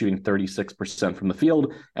Redhawks shooting 36% from the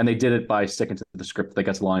field. And they did it by sticking to the script. They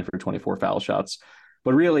got to the line for 24 foul shots.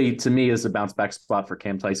 But really, to me, is a bounce back spot for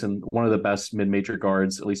Cam Tyson, one of the best mid-major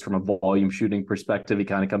guards, at least from a volume shooting perspective. He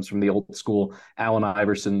kind of comes from the old school Allen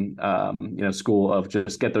Iverson, school of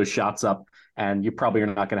just get those shots up, and you probably are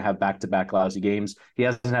not going to have back-to-back lousy games. He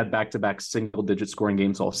hasn't had back-to-back single-digit scoring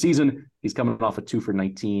games all season. He's coming off a 2 for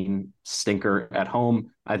 19 stinker at home.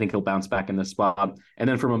 I think he'll bounce back in this spot. And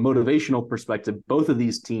then from a motivational perspective, both of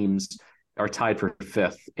these teams are tied for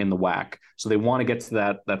 5th in the WAC. So they want to get to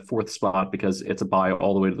that 4th spot because it's a bye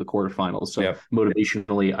all the way to the quarterfinals. So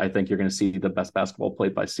motivationally, I think you're going to see the best basketball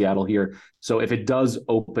played by Seattle here. So if it does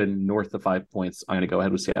open north of 5 points, I'm going to go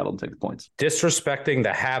ahead with Seattle and take the points. Disrespecting the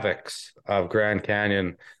Havocs of Grand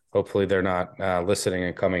Canyon. Hopefully they're not listening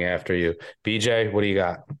and coming after you. BJ, what do you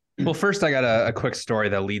got? Well, first, I got a quick story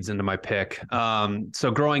that leads into my pick.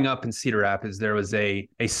 So growing up in Cedar Rapids, there was a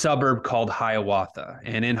suburb called Hiawatha.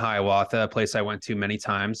 And in Hiawatha, a place I went to many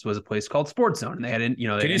times, was a place called Sports Zone. And they had,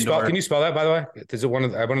 Can you spell that, by the way? Is it I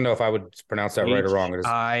want to know if I would pronounce that right or wrong.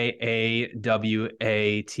 Hiawatha.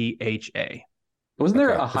 Wasn't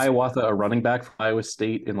there a Hiawatha, a running back for Iowa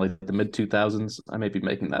State in like the mid-2000s? I may be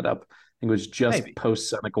making that up. I think it was just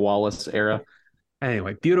post-Seneca Wallace era.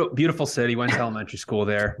 Anyway, beautiful city. Went to elementary school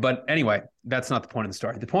there. But anyway, that's not the point of the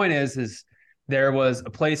story. The point is there was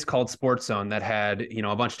a place called Sports Zone that had,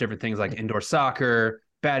 a bunch of different things like indoor soccer,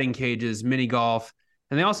 batting cages, mini golf.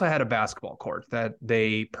 And they also had a basketball court that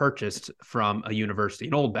they purchased from a university,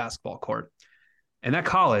 an old basketball court. And that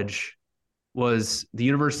college was the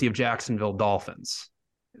University of Jacksonville Dolphins.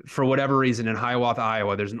 For whatever reason, in Hiawatha,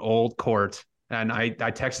 Iowa, there's an old court. And I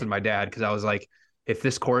texted my dad because I was like, if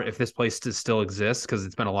this place still exists, because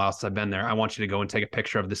it's been a while since I've been there, I want you to go and take a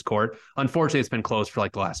picture of this court. Unfortunately, it's been closed for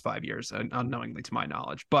like the last 5 years, unknowingly to my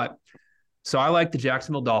knowledge. But so I like the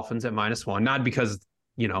Jacksonville Dolphins at -1, not because,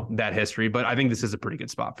 that history, but I think this is a pretty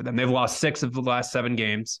good spot for them. They've lost 6 of the last 7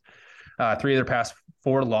 games. 3 of their past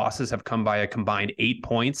 4 losses have come by a combined 8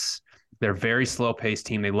 points. They're a very slow-paced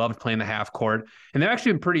team. They loved playing the half court, and they've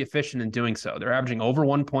actually been pretty efficient in doing so. They're averaging over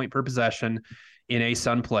 1 point per possession in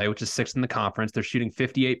ASUN play, which is 6th in the conference. They're shooting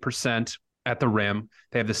 58% at the rim.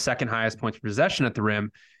 They have the 2nd highest points per possession at the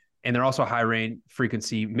rim, and they're also a high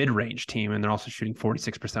frequency mid-range team, and they're also shooting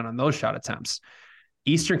 46% on those shot attempts.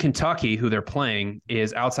 Eastern Kentucky, who they're playing,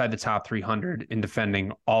 is outside the top 300 in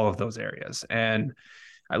defending all of those areas. And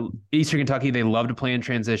Eastern Kentucky, they love to play in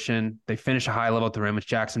transition. They finish a high level at the rim, which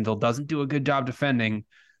Jacksonville doesn't do a good job defending,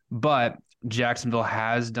 but Jacksonville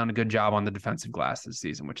has done a good job on the defensive glass this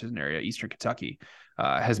season, which is an area Eastern Kentucky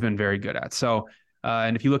has been very good at. So,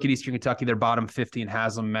 and if you look at Eastern Kentucky, they're bottom 50 in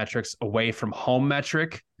Haslam metrics away from home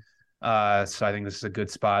metric. So I think this is a good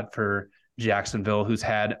spot for Jacksonville, who's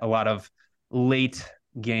had a lot of late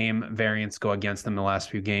game variance go against them in the last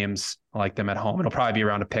few games. I like them at home. It'll probably be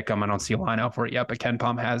around to pick them. I don't see a line out for it yet, but Ken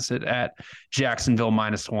Palm has it at Jacksonville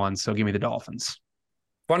 -1. So give me the Dolphins.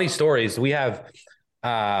 Funny stories. We have,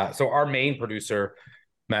 so our main producer,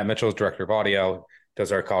 Matt Mitchell, is director of audio,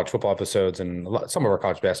 does our college football episodes and some of our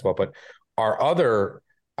college basketball, but our other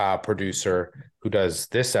producer who does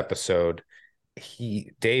this episode,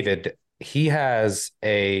 David, he has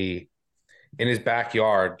in his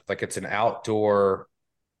backyard, like it's an outdoor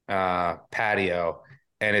patio,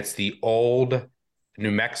 and it's the old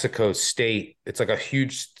New Mexico State. It's like a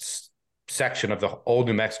huge section of the old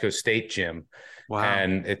New Mexico State gym. Wow.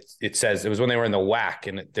 And it says it was when they were in the WAC,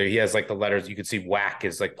 and he has like the letters. You can see WAC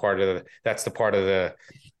is like that's the part of the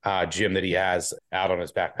gym that he has out on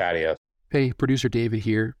his back patio. Hey, producer David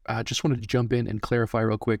here. Just wanted to jump in and clarify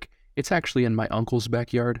real quick. It's actually in my uncle's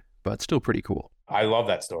backyard, but still pretty cool. I love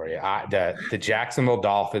that story. The Jacksonville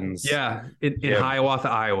Dolphins. Yeah, in Hiawatha,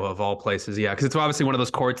 Iowa, of all places. Yeah, because it's obviously one of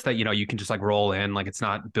those courts that, you can just like roll in, like it's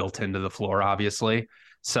not built into the floor, obviously.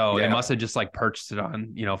 So they must have just like purchased it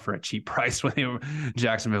on, for a cheap price when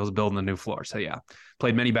Jacksonville was building the new floor. So yeah,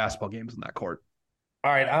 played many basketball games in that court.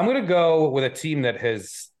 All right, I'm going to go with a team that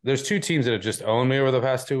there's two teams that have just owned me over the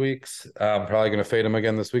past 2 weeks. I'm probably going to fade them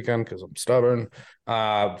again this weekend because I'm stubborn.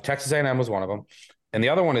 Texas A&M was one of them. And the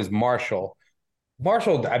other one is Marshall.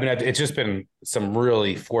 Marshall, I mean, it's just been some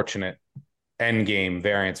really fortunate end game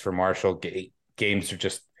variants for Marshall. Games are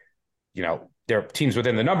just, they're teams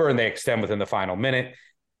within the number and they extend within the final minute.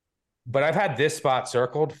 But I've had this spot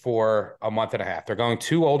circled for a month and a half. They're going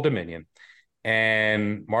to Old Dominion.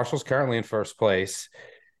 And Marshall's currently in first place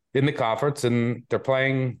in the conference, and they're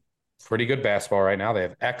playing pretty good basketball right now. They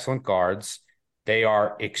have excellent guards. They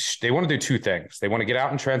want to do two things. They want to get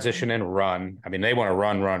out and transition and run. I mean, they want to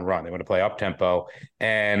run. They want to play up tempo,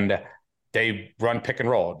 and they run pick and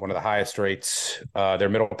roll at one of the highest rates. Their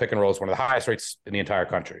middle pick and roll is one of the highest rates in the entire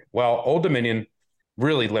country. Well, Old Dominion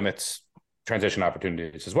really limits transition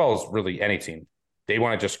opportunities as well as really any team. They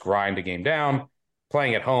want to just grind a game down.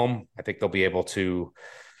 Playing at home, I think they'll be able to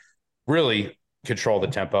really control the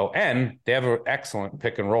tempo, and they have an excellent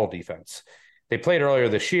pick and roll defense. They played earlier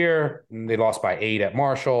this year. They lost by 8 at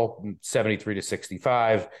Marshall,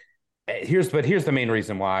 73-65. Here's the main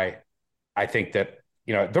reason why I think that,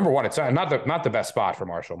 number one, it's not the best spot for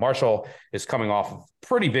Marshall. Marshall is coming off a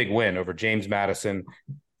pretty big win over James Madison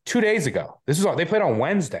 2 days ago. They played on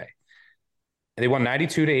Wednesday, and they won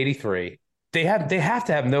 92-83. They have to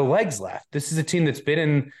have no legs left. This is a team that's been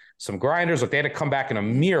in some grinders. Look, they had to come back in a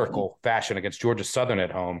miracle fashion against Georgia Southern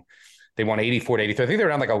at home. They won 84-83. I think they were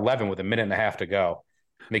down like 11 with a minute and a half to go.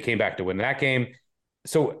 And they came back to win that game.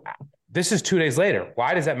 So this is 2 days later.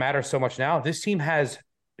 Why does that matter so much now? This team has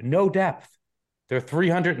no depth. They're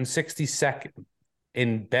 362nd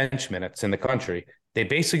in bench minutes in the country. They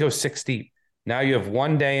basically go 6 deep. Now you have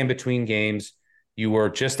 1 day in between games. You were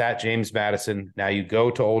just at James Madison. Now you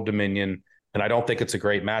go to Old Dominion. And I don't think it's a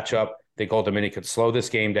great matchup. I think Old Dominion could slow this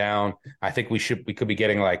game down. I think we could be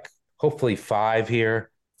getting like hopefully 5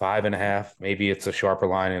 here, 5.5. Maybe it's a sharper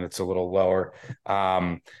line and it's a little lower.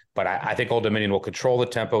 But I think Old Dominion will control the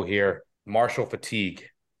tempo here. Marshall fatigue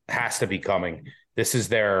has to be coming. This is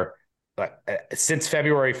their since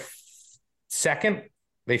February 2nd,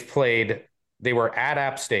 they were at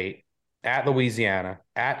App State, at Louisiana,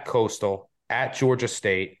 at Coastal, at Georgia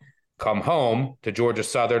State, come home to Georgia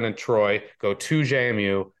Southern and Troy, go to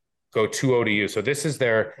JMU, go to ODU. So this is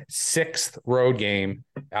their 6th road game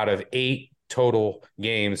out of 8 total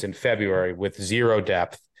games in February with 0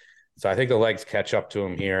 depth. So I think the legs catch up to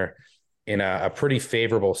them here in a pretty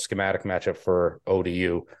favorable schematic matchup for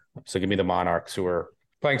ODU. So give me the Monarchs, who are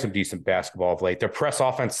playing some decent basketball of late. Their press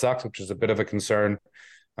offense sucks, which is a bit of a concern.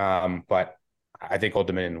 But I think Old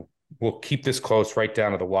Dominion will keep this close right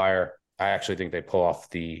down to the wire. I actually think they pull off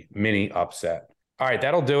the mini upset. All right,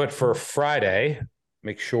 that'll do it for Friday.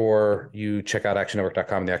 Make sure you check out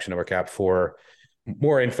actionnetwork.com and the Action Network app for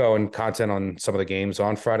more info and content on some of the games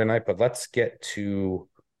on Friday night. But let's get to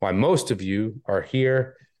why most of you are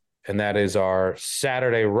here, and that is our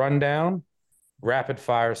Saturday rundown, rapid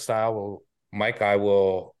fire style. Well, Mike, I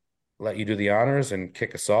will let you do the honors and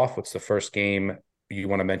kick us off. What's the first game you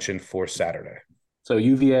want to mention for Saturday? So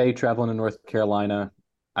UVA traveling to North Carolina.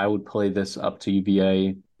 I would play this up to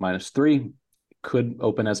UVA -3. Could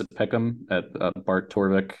open as a pick'em at Bart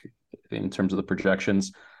Torvik in terms of the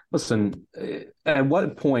projections. Listen, at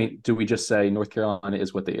what point do we just say North Carolina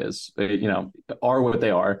is what they is? Are what they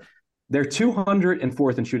are. They're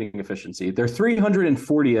 204th in shooting efficiency. They're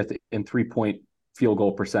 340th in 3-point field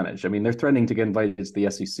goal percentage. I mean, they're threatening to get invited to the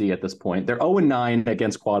SEC at this point. They're 0-9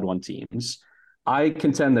 against quad 1 teams. I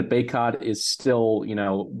contend that Bacot is still,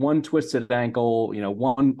 one twisted ankle,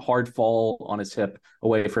 one hard fall on his hip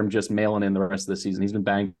away from just mailing in the rest of the season. He's been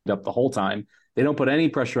banged up the whole time. They don't put any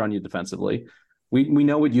pressure on you defensively. We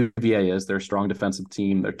know what UVA is. They're a strong defensive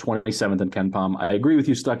team. They're 27th in KenPom. I agree with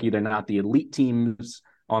you, Stuckey. They're not the elite teams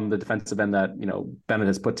on the defensive end that, Bennett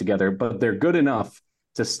has put together, but they're good enough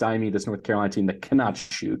to stymie this North Carolina team that cannot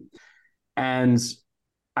shoot. And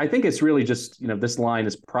I think it's really just, this line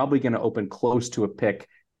is probably going to open close to a pick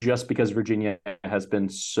just because Virginia has been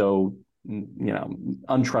so,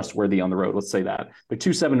 untrustworthy on the road. Let's say that. They're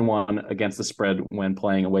 2-7-1 against the spread when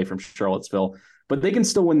playing away from Charlottesville, but they can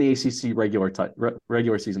still win the ACC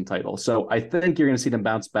regular season title. So I think you're going to see them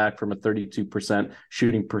bounce back from a 32%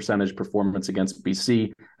 shooting percentage performance against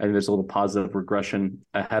BC. I think there's a little positive regression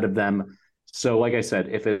ahead of them. So like I said,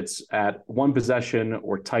 if it's at one possession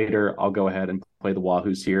or tighter, I'll go ahead and play the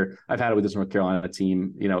Wahoos here. I've had it with this North Carolina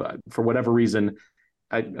team. For whatever reason,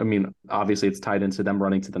 I mean, obviously it's tied into them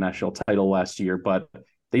running to the national title last year, but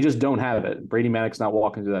they just don't have it. Brady Manek's not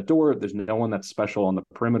walking through that door. There's no one that's special on the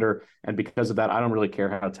perimeter. And because of that, I don't really care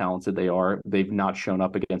how talented they are. They've not shown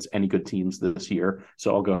up against any good teams this year.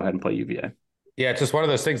 So I'll go ahead and play UVA. Yeah, it's just one of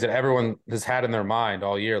those things that everyone has had in their mind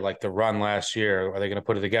all year, like the run last year. Are they going to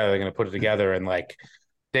put it together? Are they going to put it together? And like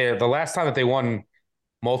the last time that they won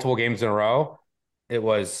multiple games in a row, it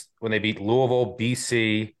was when they beat Louisville,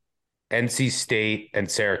 BC, NC State, and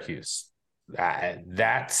Syracuse.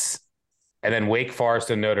 And then Wake Forest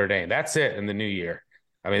and Notre Dame. That's it in the new year.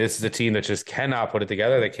 I mean, this is a team that just cannot put it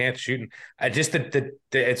together. They can't shoot.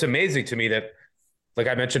 It's amazing to me that, like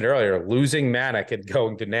I mentioned earlier, losing Manek and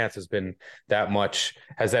going to Nance has had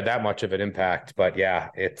that much of an impact. But yeah,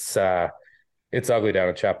 it's ugly down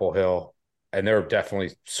at Chapel Hill, and they're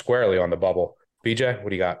definitely squarely on the bubble. BJ, what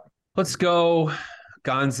do you got? Let's go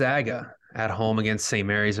Gonzaga at home against St.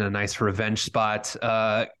 Mary's in a nice revenge spot.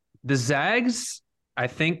 The Zags, I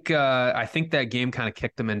think that game kind of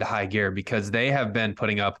kicked them into high gear because they have been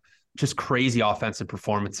putting up just crazy offensive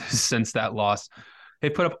performances since that loss. They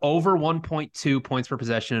put up over 1.2 points per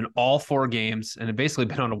possession in all 4 games and have basically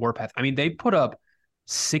been on a warpath. I mean, they put up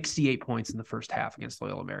 68 points in the first half against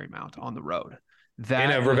Loyola Marymount on the road. In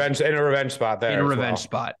a revenge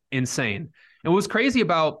spot. Insane. And what was crazy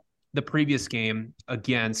about the previous game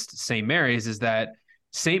against St. Mary's is that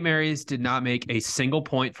St. Mary's did not make a single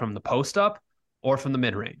point from the post up or from the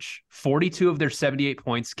mid-range. 42 of their 78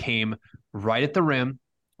 points came right at the rim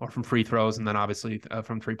or from free throws, and then obviously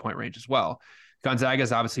from three-point range as well. Gonzaga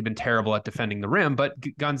has obviously been terrible at defending the rim, but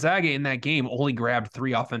Gonzaga in that game only grabbed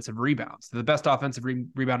 3 offensive rebounds. They're the best offensive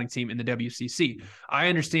rebounding team in the WCC. I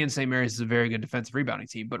understand St. Mary's is a very good defensive rebounding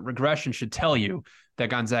team, but regression should tell you that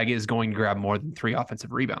Gonzaga is going to grab more than 3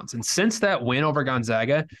 offensive rebounds. And since that win over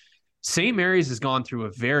Gonzaga, St. Mary's has gone through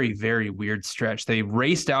a very, very weird stretch. They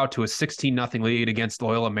raced out to a 16-0 lead against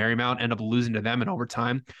Loyola Marymount, ended up losing to them in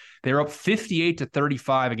overtime. They were up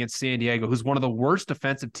 58-35 against San Diego, who's one of the worst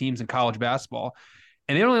defensive teams in college basketball.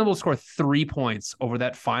 And they were only able to score 3 points over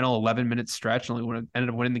that final 11-minute stretch, and only ended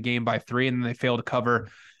up winning the game by 3, and then they failed to cover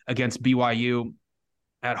against BYU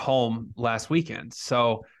at home last weekend.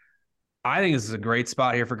 So I think this is a great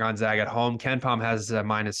spot here for Gonzaga at home. KenPom has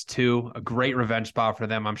 -2, a great revenge spot for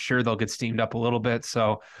them. I'm sure they'll get steamed up a little bit.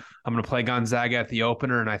 So I'm going to play Gonzaga at the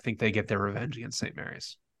opener, and I think they get their revenge against St.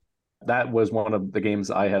 Mary's. That was one of the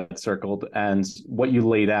games I had circled. And what you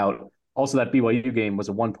laid out, also that BYU game was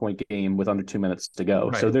a 1-point game with under 2 minutes to go.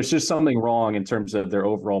 Right. So there's just something wrong in terms of their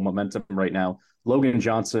overall momentum right now. Logan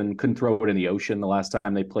Johnson couldn't throw it in the ocean the last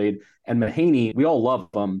time they played. And Mahaney, we all love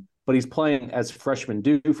him, but he's playing as freshmen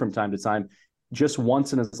do from time to time. Just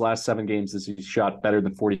once in his last 7 games has he shot better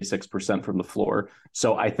than 46% from the floor.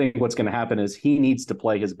 So I think what's going to happen is he needs to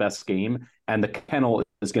play his best game, and the kennel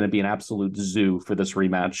is going to be an absolute zoo for this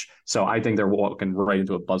rematch. So I think they're walking right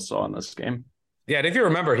into a buzzsaw in this game. Yeah, and if you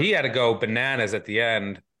remember, he had to go bananas at the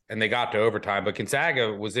end, and they got to overtime. But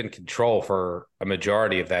Gonzaga was in control for a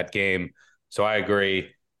majority of that game. So I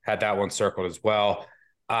agree, had that one circled as well.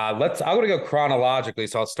 I'm going to go chronologically.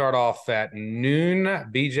 So I'll start off at noon.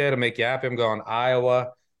 BJ, to make you happy, I'm going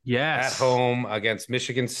Iowa. Yes. At home against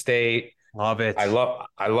Michigan State. Love it. I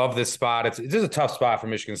love this spot. It's a tough spot for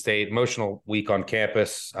Michigan State. Emotional week on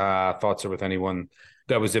campus. Thoughts are with anyone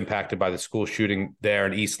that was impacted by the school shooting there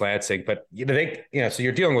in East Lansing. But so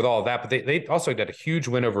you're dealing with all of that. But they also got a huge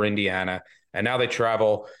win over Indiana, and now they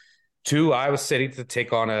travel to Iowa City to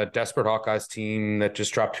take on a desperate Hawkeyes team that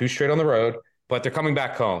just dropped 2 straight on the road. But they're coming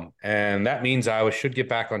back home, and that means Iowa should get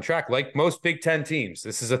back on track. Like most Big Ten teams,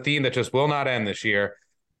 this is a theme that just will not end this year.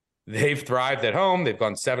 They've thrived at home. They've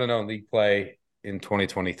gone 7-0 in league play in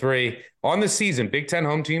 2023. On the season, Big Ten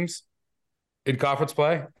home teams in conference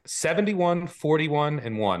play,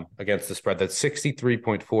 71-41-1 against the spread. That's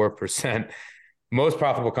 63.4%. Most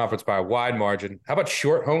profitable conference by a wide margin. How about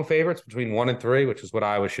short home favorites between 1 and 3, which is what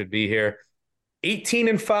Iowa should be here?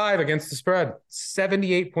 18-5 against the spread,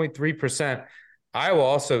 78.3%. Iowa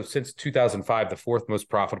also, since 2005, the 4th most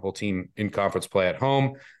profitable team in conference play at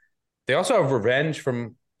home. They also have revenge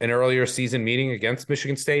from an earlier season meeting against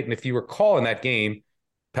Michigan State. And if you recall in that game,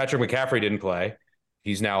 Patrick McCaffrey didn't play.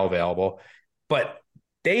 He's now available. But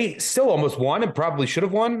they still almost won and probably should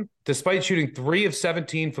have won, despite shooting 3 of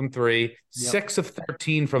 17 from 3, 6 of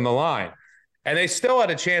 13 from the line. And they still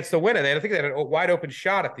had a chance to win it. I think they had a wide open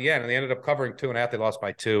shot at the end, and they ended up covering 2.5. They lost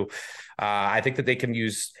by 2. I think that they can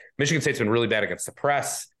use – Michigan State's been really bad against the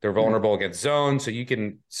press. They're vulnerable against zone, so you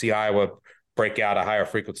can see Iowa break out a higher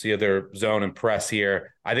frequency of their zone and press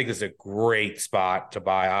here. I think this is a great spot to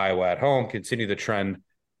buy Iowa at home, continue the trend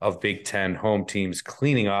of Big Ten home teams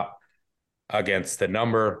cleaning up against the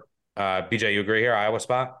number. BJ, you agree here, Iowa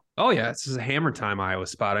spot? Oh, yeah. This is a hammer time Iowa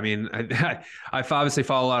spot. I mean, I've obviously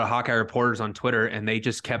follow a lot of Hawkeye reporters on Twitter, and they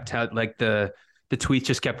just kept the tweets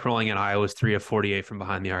just kept rolling in. Iowa's 3 of 48 from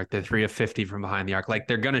behind the arc. They're 3 of 50 from behind the arc. Like,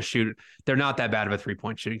 they're going to shoot. They're not that bad of a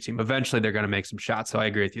 3-point shooting team. Eventually, they're going to make some shots. So I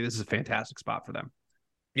agree with you. This is a fantastic spot for them.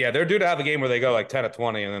 Yeah, they're due to have a game where they go like 10 of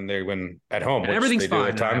 20 and then they win at home. And everything's fine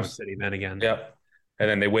in Iowa City then again. Yep. And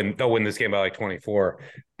then they'll win this game by like 24.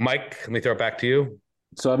 Mike, let me throw it back to you.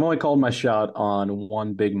 So I've only called my shot on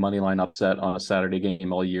one big money line upset on a Saturday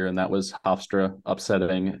game all year, and that was Hofstra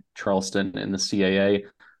upsetting Charleston in the CAA.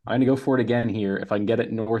 I'm going to go for it again here. If I can get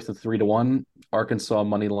it north of 3-1, Arkansas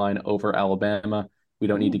money line over Alabama. We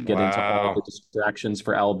don't need to get into all the distractions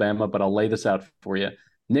for Alabama, but I'll lay this out for you.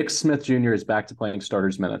 Nick Smith Jr. is back to playing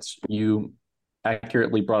starters minutes. You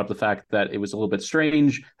accurately brought up the fact that it was a little bit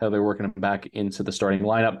strange how they're working him back into the starting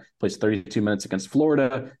lineup. Plays 32 minutes against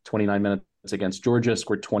Florida, 29 minutes against Georgia,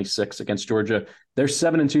 scored 26 against Georgia. They're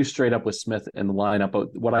 7-2 straight up with Smith in the lineup.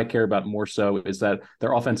 But what I care about more so is that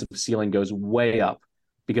their offensive ceiling goes way up,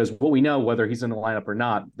 because what we know, whether he's in the lineup or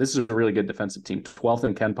not, this is a really good defensive team. 12th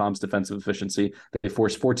in KenPom's defensive efficiency. They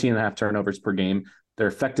force 14.5 turnovers per game. Their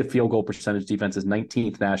effective field goal percentage defense is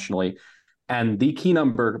 19th nationally. And the key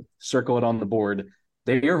number, circle it on the board,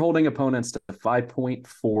 they are holding opponents to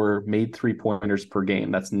 5.4 made 3-pointers per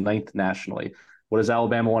game. That's 9th nationally. What does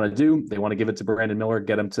Alabama want to do? They want to give it to Brandon Miller,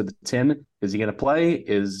 get him to the 10. Is he going to play?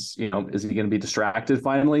 Is he going to be distracted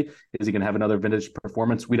finally? Is he going to have another vintage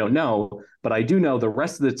performance? We don't know. But I do know the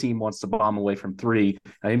rest of the team wants to bomb away from 3.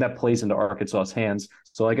 I think that plays into Arkansas's hands.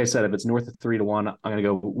 So like I said, if it's north of 3-1, I'm going to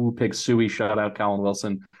go Woo Pig Suey. Shout out Colin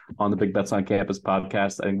Wilson on the Big Bets on Campus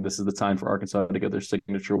podcast. I think this is the time for Arkansas to get their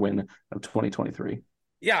signature win of 2023.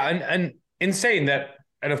 Yeah, and insane that,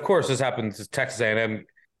 and of course this happens, Texas A&M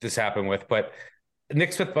this happened with, but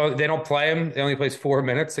Nick Smith, they don't play him. He only plays 4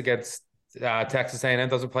 minutes against Texas A&M,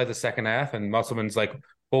 doesn't play the second half. And Musselman's like,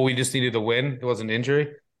 well, we just needed the win. It wasn't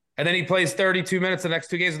injury. And then he plays 32 minutes the next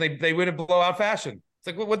 2 games, and they win in blowout fashion.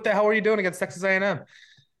 It's like, what the hell are you doing against Texas A&M?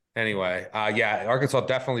 Anyway, Arkansas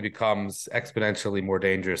definitely becomes exponentially more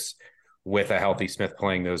dangerous with a healthy Smith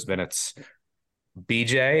playing those minutes.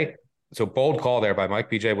 BJ, so bold call there by Mike.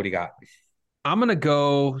 BJ, what do you got? I'm going to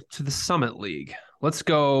go to the Summit League. Let's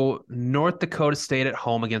go North Dakota State at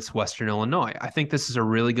home against Western Illinois. I think this is a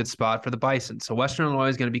really good spot for the Bison. So Western Illinois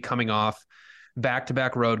is going to be coming off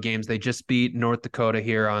back-to-back road games. They just beat North Dakota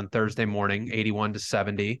here on Thursday morning,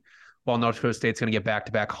 81-70. While North Dakota State's going to get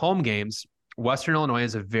back-to-back home games, Western Illinois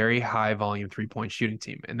is a very high-volume three-point shooting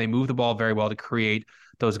team, and they move the ball very well to create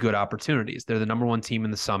those good opportunities. They're the number 1 team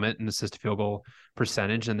in the Summit in assist field goal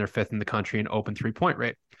percentage, and they're 5th in the country in open three-point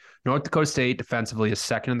rate. North Dakota State defensively is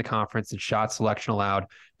 2nd in the conference in shot selection allowed.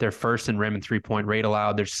 They're 1st in rim and three-point rate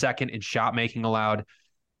allowed. They're 2nd in shot making allowed.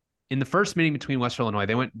 In the first meeting between Western Illinois,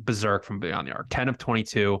 they went berserk from beyond the arc, 10 of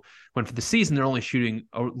 22. When for the season, they're only shooting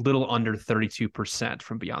a little under 32%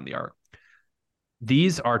 from beyond the arc.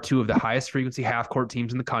 These are 2 of the highest frequency half-court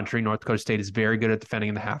teams in the country. North Dakota State is very good at defending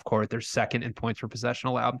in the half-court. They're 2nd in points per possession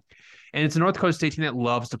allowed. And it's a North Dakota State team that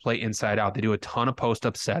loves to play inside out. They do a ton of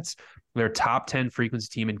post-up sets. They're a top 10 frequency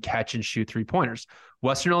team in catch and shoot three-pointers.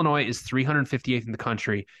 Western Illinois is 358th in the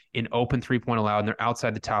country in open three-point allowed, and they're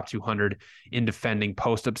outside the top 200 in defending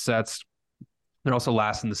post-up sets. They're also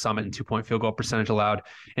last in the Summit in 2-point field goal percentage allowed.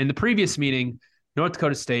 In the previous meeting, North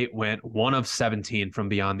Dakota State went 1 of 17 from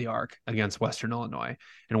beyond the arc against Western Illinois.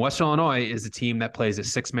 And Western Illinois is a team that plays a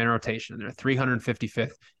 6-man rotation, and they're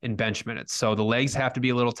 355th in bench minutes. So the legs have to be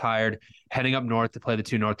a little tired heading up north to play the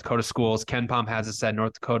 2 North Dakota schools. KenPom has it set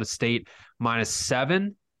North Dakota State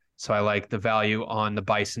 -7. So I like the value on the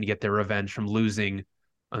Bison to get their revenge from losing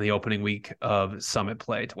on the opening week of Summit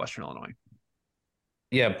play to Western Illinois.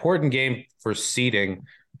 Yeah, important game for seeding.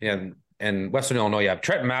 And Western Illinois,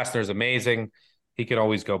 Trenton Massner is amazing. He could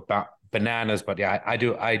always go bananas, but I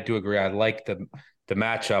do agree. I like the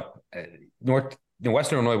matchup.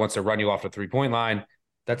 Western Illinois wants to run you off the 3-point line.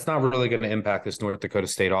 That's not really going to impact this North Dakota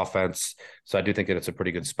State offense. So I do think that it's a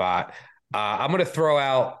pretty good spot. I'm going to throw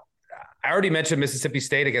out, I already mentioned Mississippi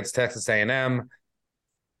State against Texas A&M.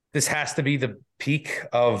 This has to be the peak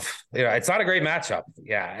of, it's not a great matchup.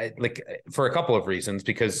 Yeah. Like for a couple of reasons,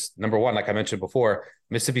 because number one, like I mentioned before,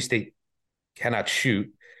 Mississippi State cannot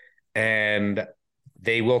shoot, and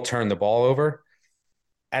they will turn the ball over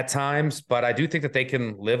at times, but I do think that they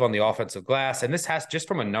can live on the offensive glass. And this has, just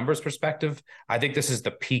from a numbers perspective, I think this is the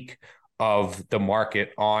peak of the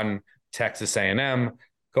market on Texas A&M.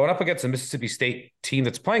 going up against a Mississippi State team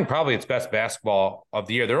that's playing probably its best basketball of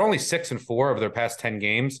the year. They're only 6-4 of their past 10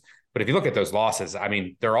 games. But if you look at those losses, I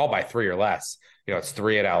mean, they're all by 3 or less. It's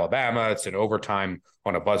 3 at Alabama. It's an overtime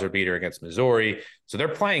on a buzzer beater against Missouri. So they're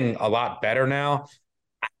playing a lot better now.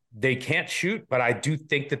 They can't shoot, but I do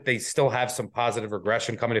think that they still have some positive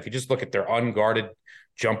regression coming. If you just look at their unguarded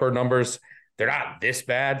jumper numbers, they're not this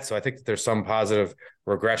bad. So I think that there's some positive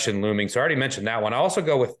regression looming. So I already mentioned that one. I also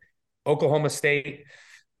go with Oklahoma State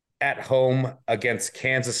at home against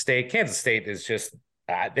Kansas State. Kansas State is just,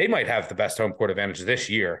 they might have the best home court advantage this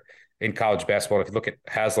year in college basketball. If you look at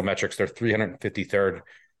Haslametrics, they're 353rd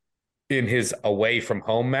in his away from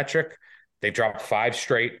home metric. They've dropped 5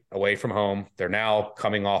 straight away from home. They're now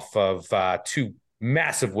coming off of 2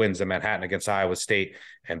 massive wins in Manhattan against Iowa State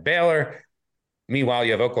and Baylor. Meanwhile,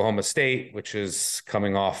 you have Oklahoma State, which is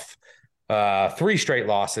coming off 3 straight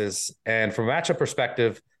losses. And from a matchup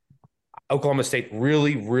perspective, Oklahoma State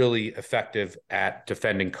really, really effective at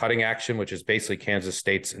defending cutting action, which is basically Kansas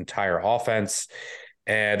State's entire offense.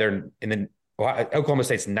 And they're Oklahoma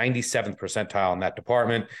State's 97th percentile in that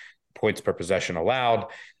department, points per possession allowed.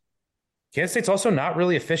 Kansas State's also not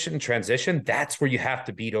really efficient in transition. That's where you have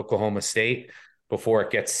to beat Oklahoma State before it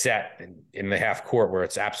gets set in the half court where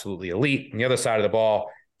it's absolutely elite. On the other side of the ball,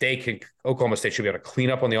 Oklahoma State should be able to clean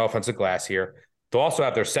up on the offensive glass here. They'll also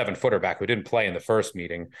have their 7-footer back who didn't play in the first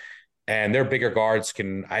meeting. And their bigger guards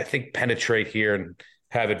can, I think, penetrate here and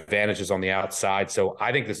have advantages on the outside. So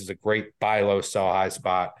I think this is a great buy low, sell high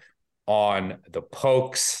spot on the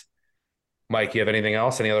Pokes. Mike, you have anything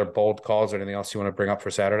else? Any other bold calls or anything else you want to bring up for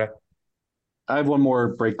Saturday? I have one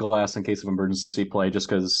more break glass in case of emergency play, just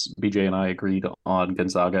because BJ and I agreed on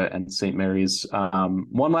Gonzaga and St. Mary's.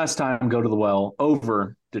 One last time, go to the well,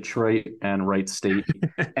 over Detroit and Wright State.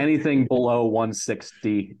 Anything below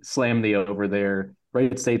 160, slam the over there.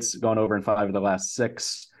 Wright State's gone over in 5 of the last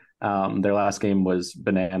 6. Their last game was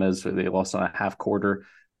bananas. They lost on a half quarter.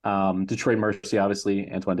 Detroit Mercy,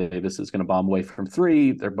 obviously, Antoine Davis is going to bomb away from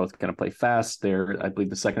 3. They're both going to play fast. They're, I believe,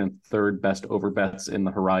 the 2nd and 3rd best over bets in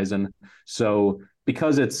the horizon. So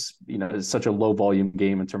because it's such a low volume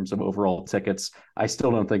game in terms of overall tickets, I still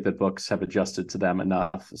don't think that books have adjusted to them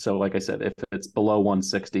enough. So like I said, if it's below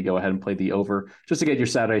 160, go ahead and play the over just to get your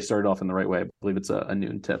Saturday started off in the right way. I believe it's a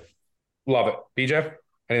noon tip. Love it. BJ,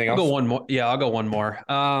 anything else? I'll go one more. Yeah, I'll go one more.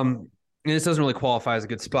 This doesn't really qualify as a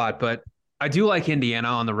good spot, but I do like Indiana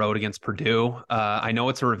on the road against Purdue. I know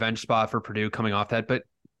it's a revenge spot for Purdue coming off that, but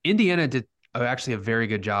Indiana did actually a very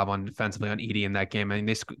good job on defensively on Edey in that game. I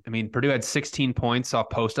mean, Purdue had 16 points off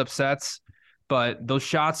post upsets, but those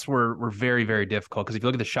shots were very, very difficult because if you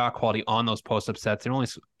look at the shot quality on those post upsets, they're only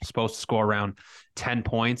supposed to score around 10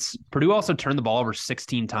 points. Purdue also turned the ball over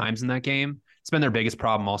 16 times in that game. It's been their biggest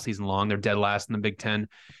problem all season long. They're dead last in the Big Ten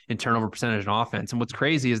in turnover percentage and offense. And what's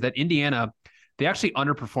crazy is that Indiana, they actually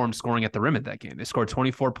underperformed scoring at the rim at that game. They scored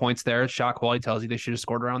 24 points there. Shot quality tells you they should have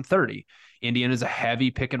scored around 30. Indiana is a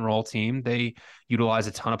heavy pick and roll team. They utilize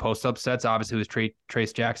a ton of post upsets, obviously with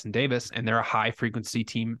Trace Jackson Davis, and they're a high frequency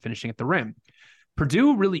team finishing at the rim.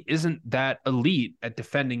 Purdue really isn't that elite at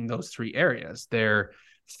defending those 3 areas. They're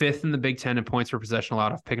 5th in the Big Ten in points per possession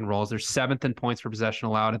allowed off pick and rolls. They're 7th in points per possession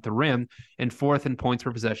allowed at the rim and 4th in points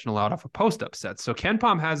per possession allowed off of post upsets. So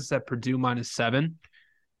KenPom has us at Purdue -7.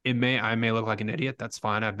 I may look like an idiot. That's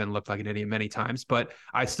fine. I've been looked like an idiot many times, but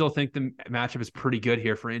I still think the matchup is pretty good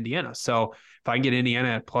here for Indiana. So if I can get Indiana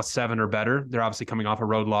at +7 or better, they're obviously coming off a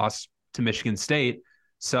road loss to Michigan State.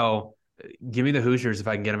 So give me the Hoosiers if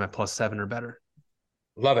I can get them at +7 or better.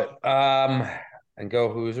 Love it. And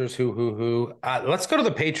go Hoosiers. Who. Let's go to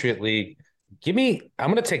the Patriot League. I'm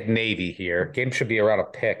going to take Navy here. Game should be around a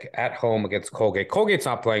pick at home against Colgate. Colgate's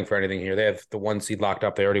not playing for anything here. They have the 1 seed locked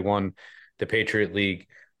up. They already won the Patriot League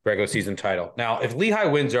regular season title. Now, if Lehigh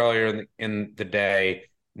wins earlier in the day,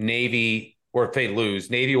 Navy, or if they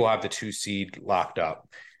lose, Navy will have the 2 seed locked up.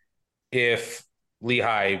 If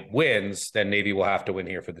Lehigh wins, then Navy will have to win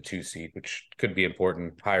here for the 2 seed, which could be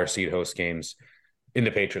important. Higher seed host games in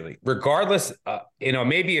the Patriot League. Regardless,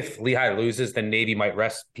 maybe if Lehigh loses, then Navy might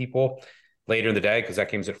rest people later in the day because that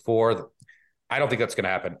game's at 4. I don't think that's going to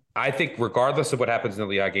happen. I think regardless of what happens in the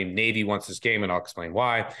Lehigh game, Navy wants this game, and I'll explain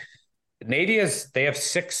why. Navy they have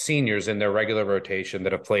 6 seniors in their regular rotation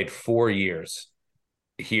that have played 4 years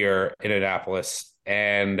here in Annapolis,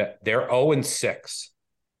 and they're 0-6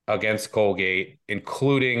 against Colgate,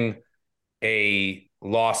 including a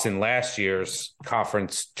loss in last year's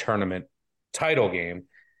conference tournament title game.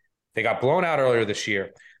 They got blown out earlier this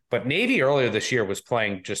year, but Navy earlier this year was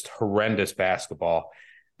playing just horrendous basketball.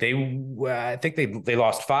 I think they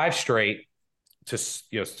lost 5 straight to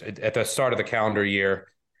at the start of the calendar year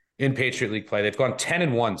in Patriot League play. They've gone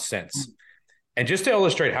 10-1 since. And just to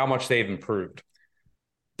illustrate how much they've improved,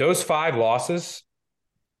 those 5 losses,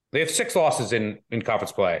 they have 6 losses in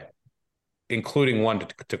conference play, including one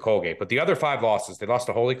to Colgate. But the other 5 losses, they lost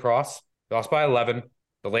to Holy Cross. They lost by 11.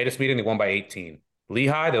 The latest meeting, they won by 18.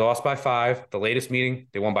 Lehigh, they lost by 5. The latest meeting,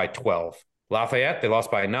 they won by 12. Lafayette, they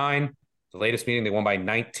lost by 9. The latest meeting, they won by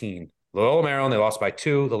 19. Loyola Maryland, they lost by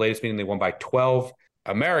 2. The latest meeting, they won by 12.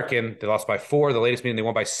 American, they lost by 4. The latest meeting, they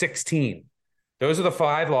won by 16. Those are the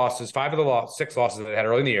 5 losses, 5 of the 6 losses that they had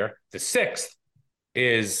early in the year. The 6th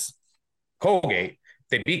is Colgate.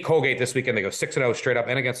 They beat Colgate this weekend. They go 6-0 straight up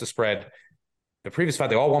and against the spread. The previous 5,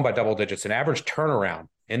 they all won by double digits. An average turnaround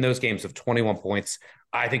in those games of 21 points.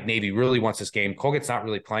 I think Navy really wants this game. Colgate's not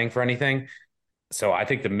really playing for anything. So I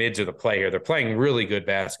think the mids are the play here. They're playing really good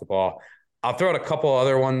basketball. I'll throw out a couple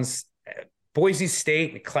other ones. Boise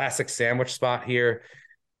State, a classic sandwich spot here,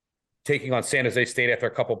 taking on San Jose State after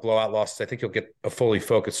a couple blowout losses. I think you'll get a fully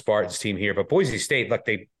focused Spartans team here. But Boise State, like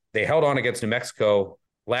they held on against New Mexico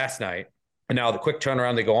last night. And now the quick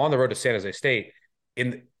turnaround, they go on the road to San Jose State.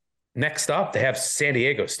 Next up, they have San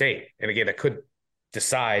Diego State. And again, that could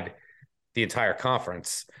decide the entire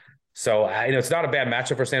conference. So, it's not a bad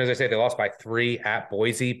matchup for San Jose State. They lost by 3 at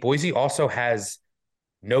Boise. Boise also has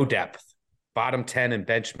no depth. Bottom 10 in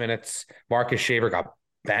bench minutes. Marcus Shaver got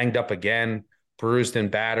banged up again, bruised and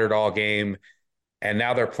battered all game. And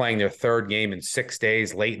now they're playing their 3rd game in 6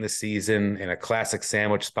 days late in the season in a classic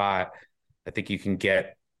sandwich spot. I think you can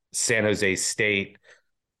get San Jose State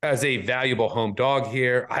as a valuable home dog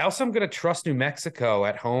here. I also am going to trust New Mexico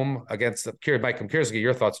at home against Mike. I'm curious to get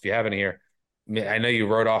your thoughts if you have any here. I know you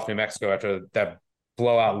wrote off New Mexico after that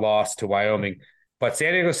blowout loss to Wyoming, but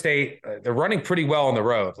San Diego State, they're running pretty well on the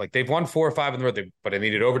road. Like they've won 4 or 5 on the road, but they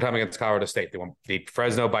needed overtime against Colorado State. They beat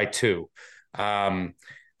Fresno by 2. They had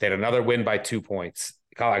another win by 2 points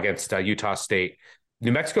against Utah State.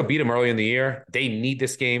 New Mexico beat them early in the year. They need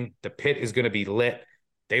this game. The pit is going to be lit.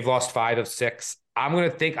 They've lost 5 of 6. I'm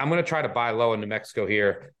going to try to buy low in New Mexico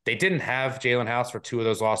here. They didn't have Jalen House for 2 of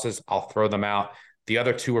those losses. I'll throw them out. The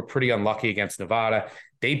other 2 were pretty unlucky against Nevada.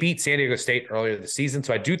 They beat San Diego State earlier this season.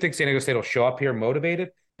 So I do think San Diego State will show up here motivated,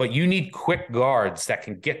 but you need quick guards that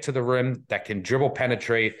can get to the rim, that can dribble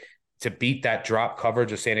penetrate to beat that drop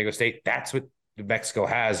coverage of San Diego State. That's what New Mexico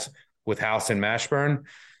has with House and Mashburn.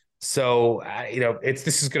 So,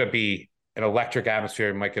 this is going to be an electric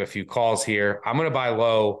atmosphere. We might get a few calls here. I'm going to buy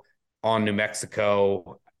low on New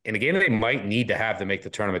Mexico in a game that they might need to have to make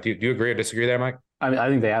the tournament. Do you agree or disagree there, Mike? I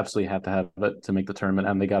think they absolutely have to have it to make the tournament,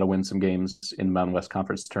 and they got to win some games in the Mountain West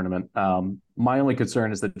Conference tournament. My only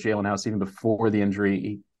concern is that Jalen House, even before the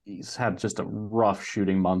injury, he's had just a rough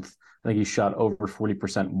shooting month. I think he shot over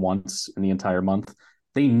 40% once in the entire month.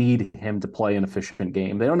 They need him to play an efficient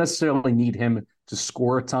game. They don't necessarily need him to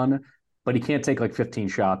score a ton, but he can't take like 15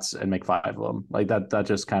 shots and make 5 of them. Like that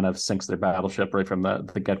just kind of sinks their battleship right from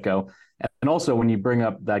the get-go. And also when you bring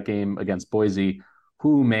up that game against Boise,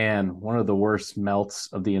 one of the worst melts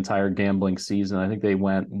of the entire gambling season. I think they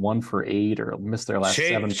went 1 for 8 or missed their last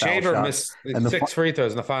 7 foul Shaver shots. missed 6 free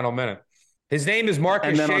throws in the final minute. His name is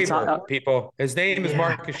Marcus Shaver, people. His name is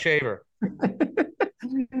Marcus Shaver.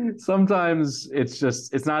 Sometimes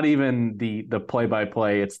it's not even the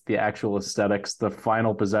play-by-play. It's the actual aesthetics. The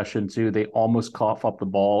final possession too, they almost cough up the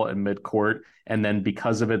ball in midcourt. And then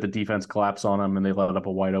because of it, the defense collapsed on them and they let up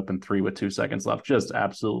a wide open 3 with 2 seconds left. Just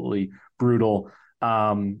absolutely brutal.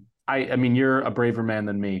 I mean, you're a braver man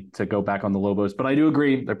than me to go back on the Lobos, but I do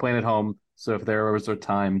agree they're playing at home. So if there was a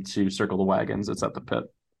time to circle the wagons, it's at the pit.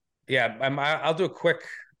 Yeah, I'll do a quick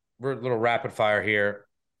little rapid fire here.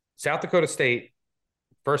 South Dakota State,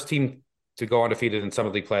 first team to go undefeated in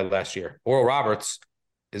Summit League play last year. Oral Roberts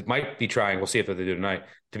might be trying, we'll see if they do tonight,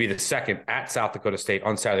 to be the second at South Dakota State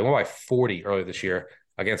on Saturday. They won by 40 earlier this year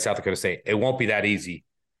against South Dakota State. It won't be that easy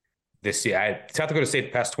this year. South Dakota State,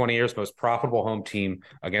 the past 20 years, most profitable home team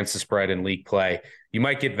against the spread in league play. You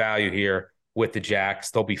might get value here with the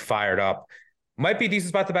Jacks. They'll be fired up. Might be a decent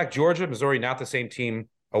spot to back Georgia. Missouri, not the same team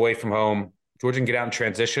away from home. Georgia can get out and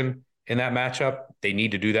transition in that matchup. They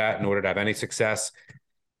need to do that in order to have any success.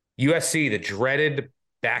 USC, the dreaded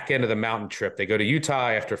back end of the mountain trip. They go to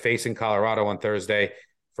Utah after facing Colorado on Thursday.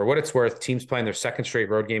 For what it's worth, teams playing their second straight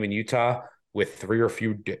road game in Utah with 3 or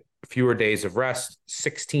fewer days of rest,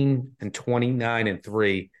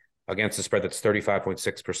 16-29-3 against a spread that's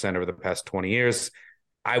 35.6% over the past 20 years.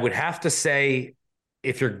 I would have to say,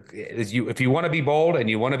 if you want to be bold and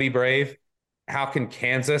you want to be brave, how can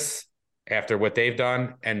Kansas, after what they've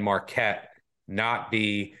done, and Marquette not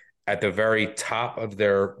be at the very top of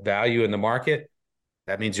their value in the market?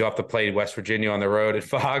 That means you'll have to play West Virginia on the road at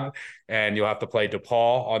Fog, and you'll have to play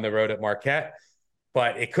DePaul on the road at Marquette.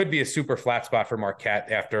 But it could be a super flat spot for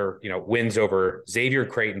Marquette after, wins over Xavier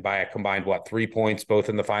Creighton by a combined, 3 points, both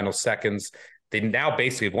in the final seconds. They now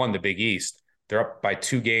basically won the Big East. They're up by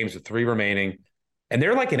 2 games with 3 remaining. And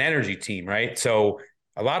they're like an energy team, right? So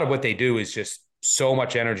a lot of what they do is just so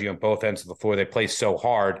much energy on both ends of the floor. They play so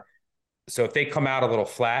hard. So if they come out a little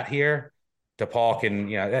flat here,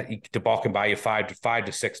 DePaul can buy you 5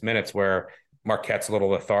 to 6 minutes where Marquette's a little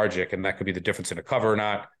lethargic, and that could be the difference in a cover or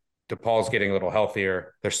not. DePaul's getting a little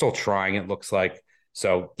healthier. They're still trying, it looks like.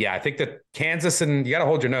 So, yeah, I think that Kansas, and you got to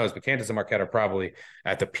hold your nose, but Kansas and Marquette are probably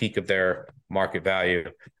at the peak of their market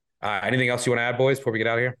value. Anything else you want to add, boys, before we get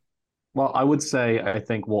out of here? Well, I would say I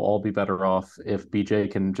think we'll all be better off if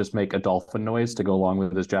BJ can just make a dolphin noise to go along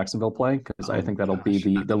with his Jacksonville play, because I think that'll be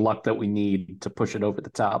the luck that we need to push it over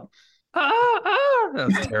the top. That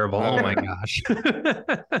was terrible. Oh, my gosh.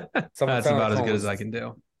 That's about as good as I can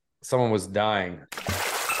do. Someone was dying.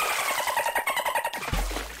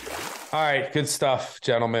 All right, good stuff,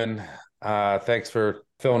 gentlemen. Thanks for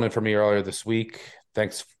filling in for me earlier this week.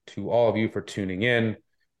 Thanks to all of you for tuning in.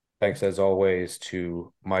 Thanks, as always,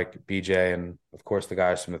 to Mike, BJ, and, of course, the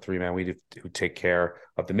guys from the 3-Man Weave who take care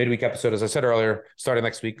of the midweek episode. As I said earlier, starting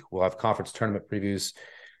next week, we'll have conference tournament previews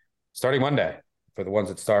starting Monday. For the ones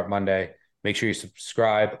that start Monday, make sure you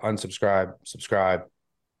subscribe, unsubscribe, subscribe,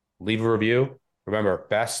 leave a review. Remember,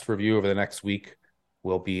 best review over the next week,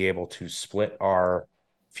 we'll be able to split our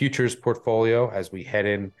futures portfolio as we head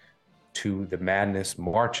in to the madness.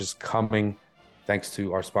 March is coming. Thanks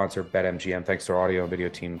to our sponsor, BetMGM. Thanks to our audio and video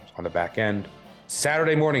team on the back end.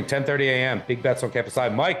 Saturday morning, 10:30 a.m., Big Bets on Campus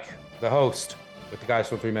Live. Mike, the host, with the guys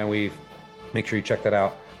from 3-Man Weave. Make sure you check that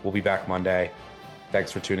out. We'll be back Monday. Thanks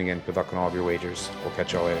for tuning in. Good luck on all of your wagers. We'll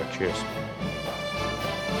catch y'all later. Cheers.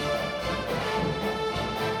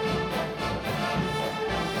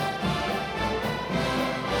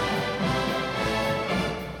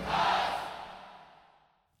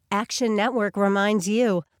 Action Network reminds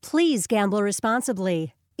you, please gamble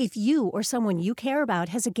responsibly. If you or someone you care about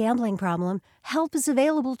has a gambling problem, help is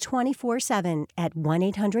available 24/7 at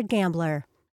 1-800-GAMBLER.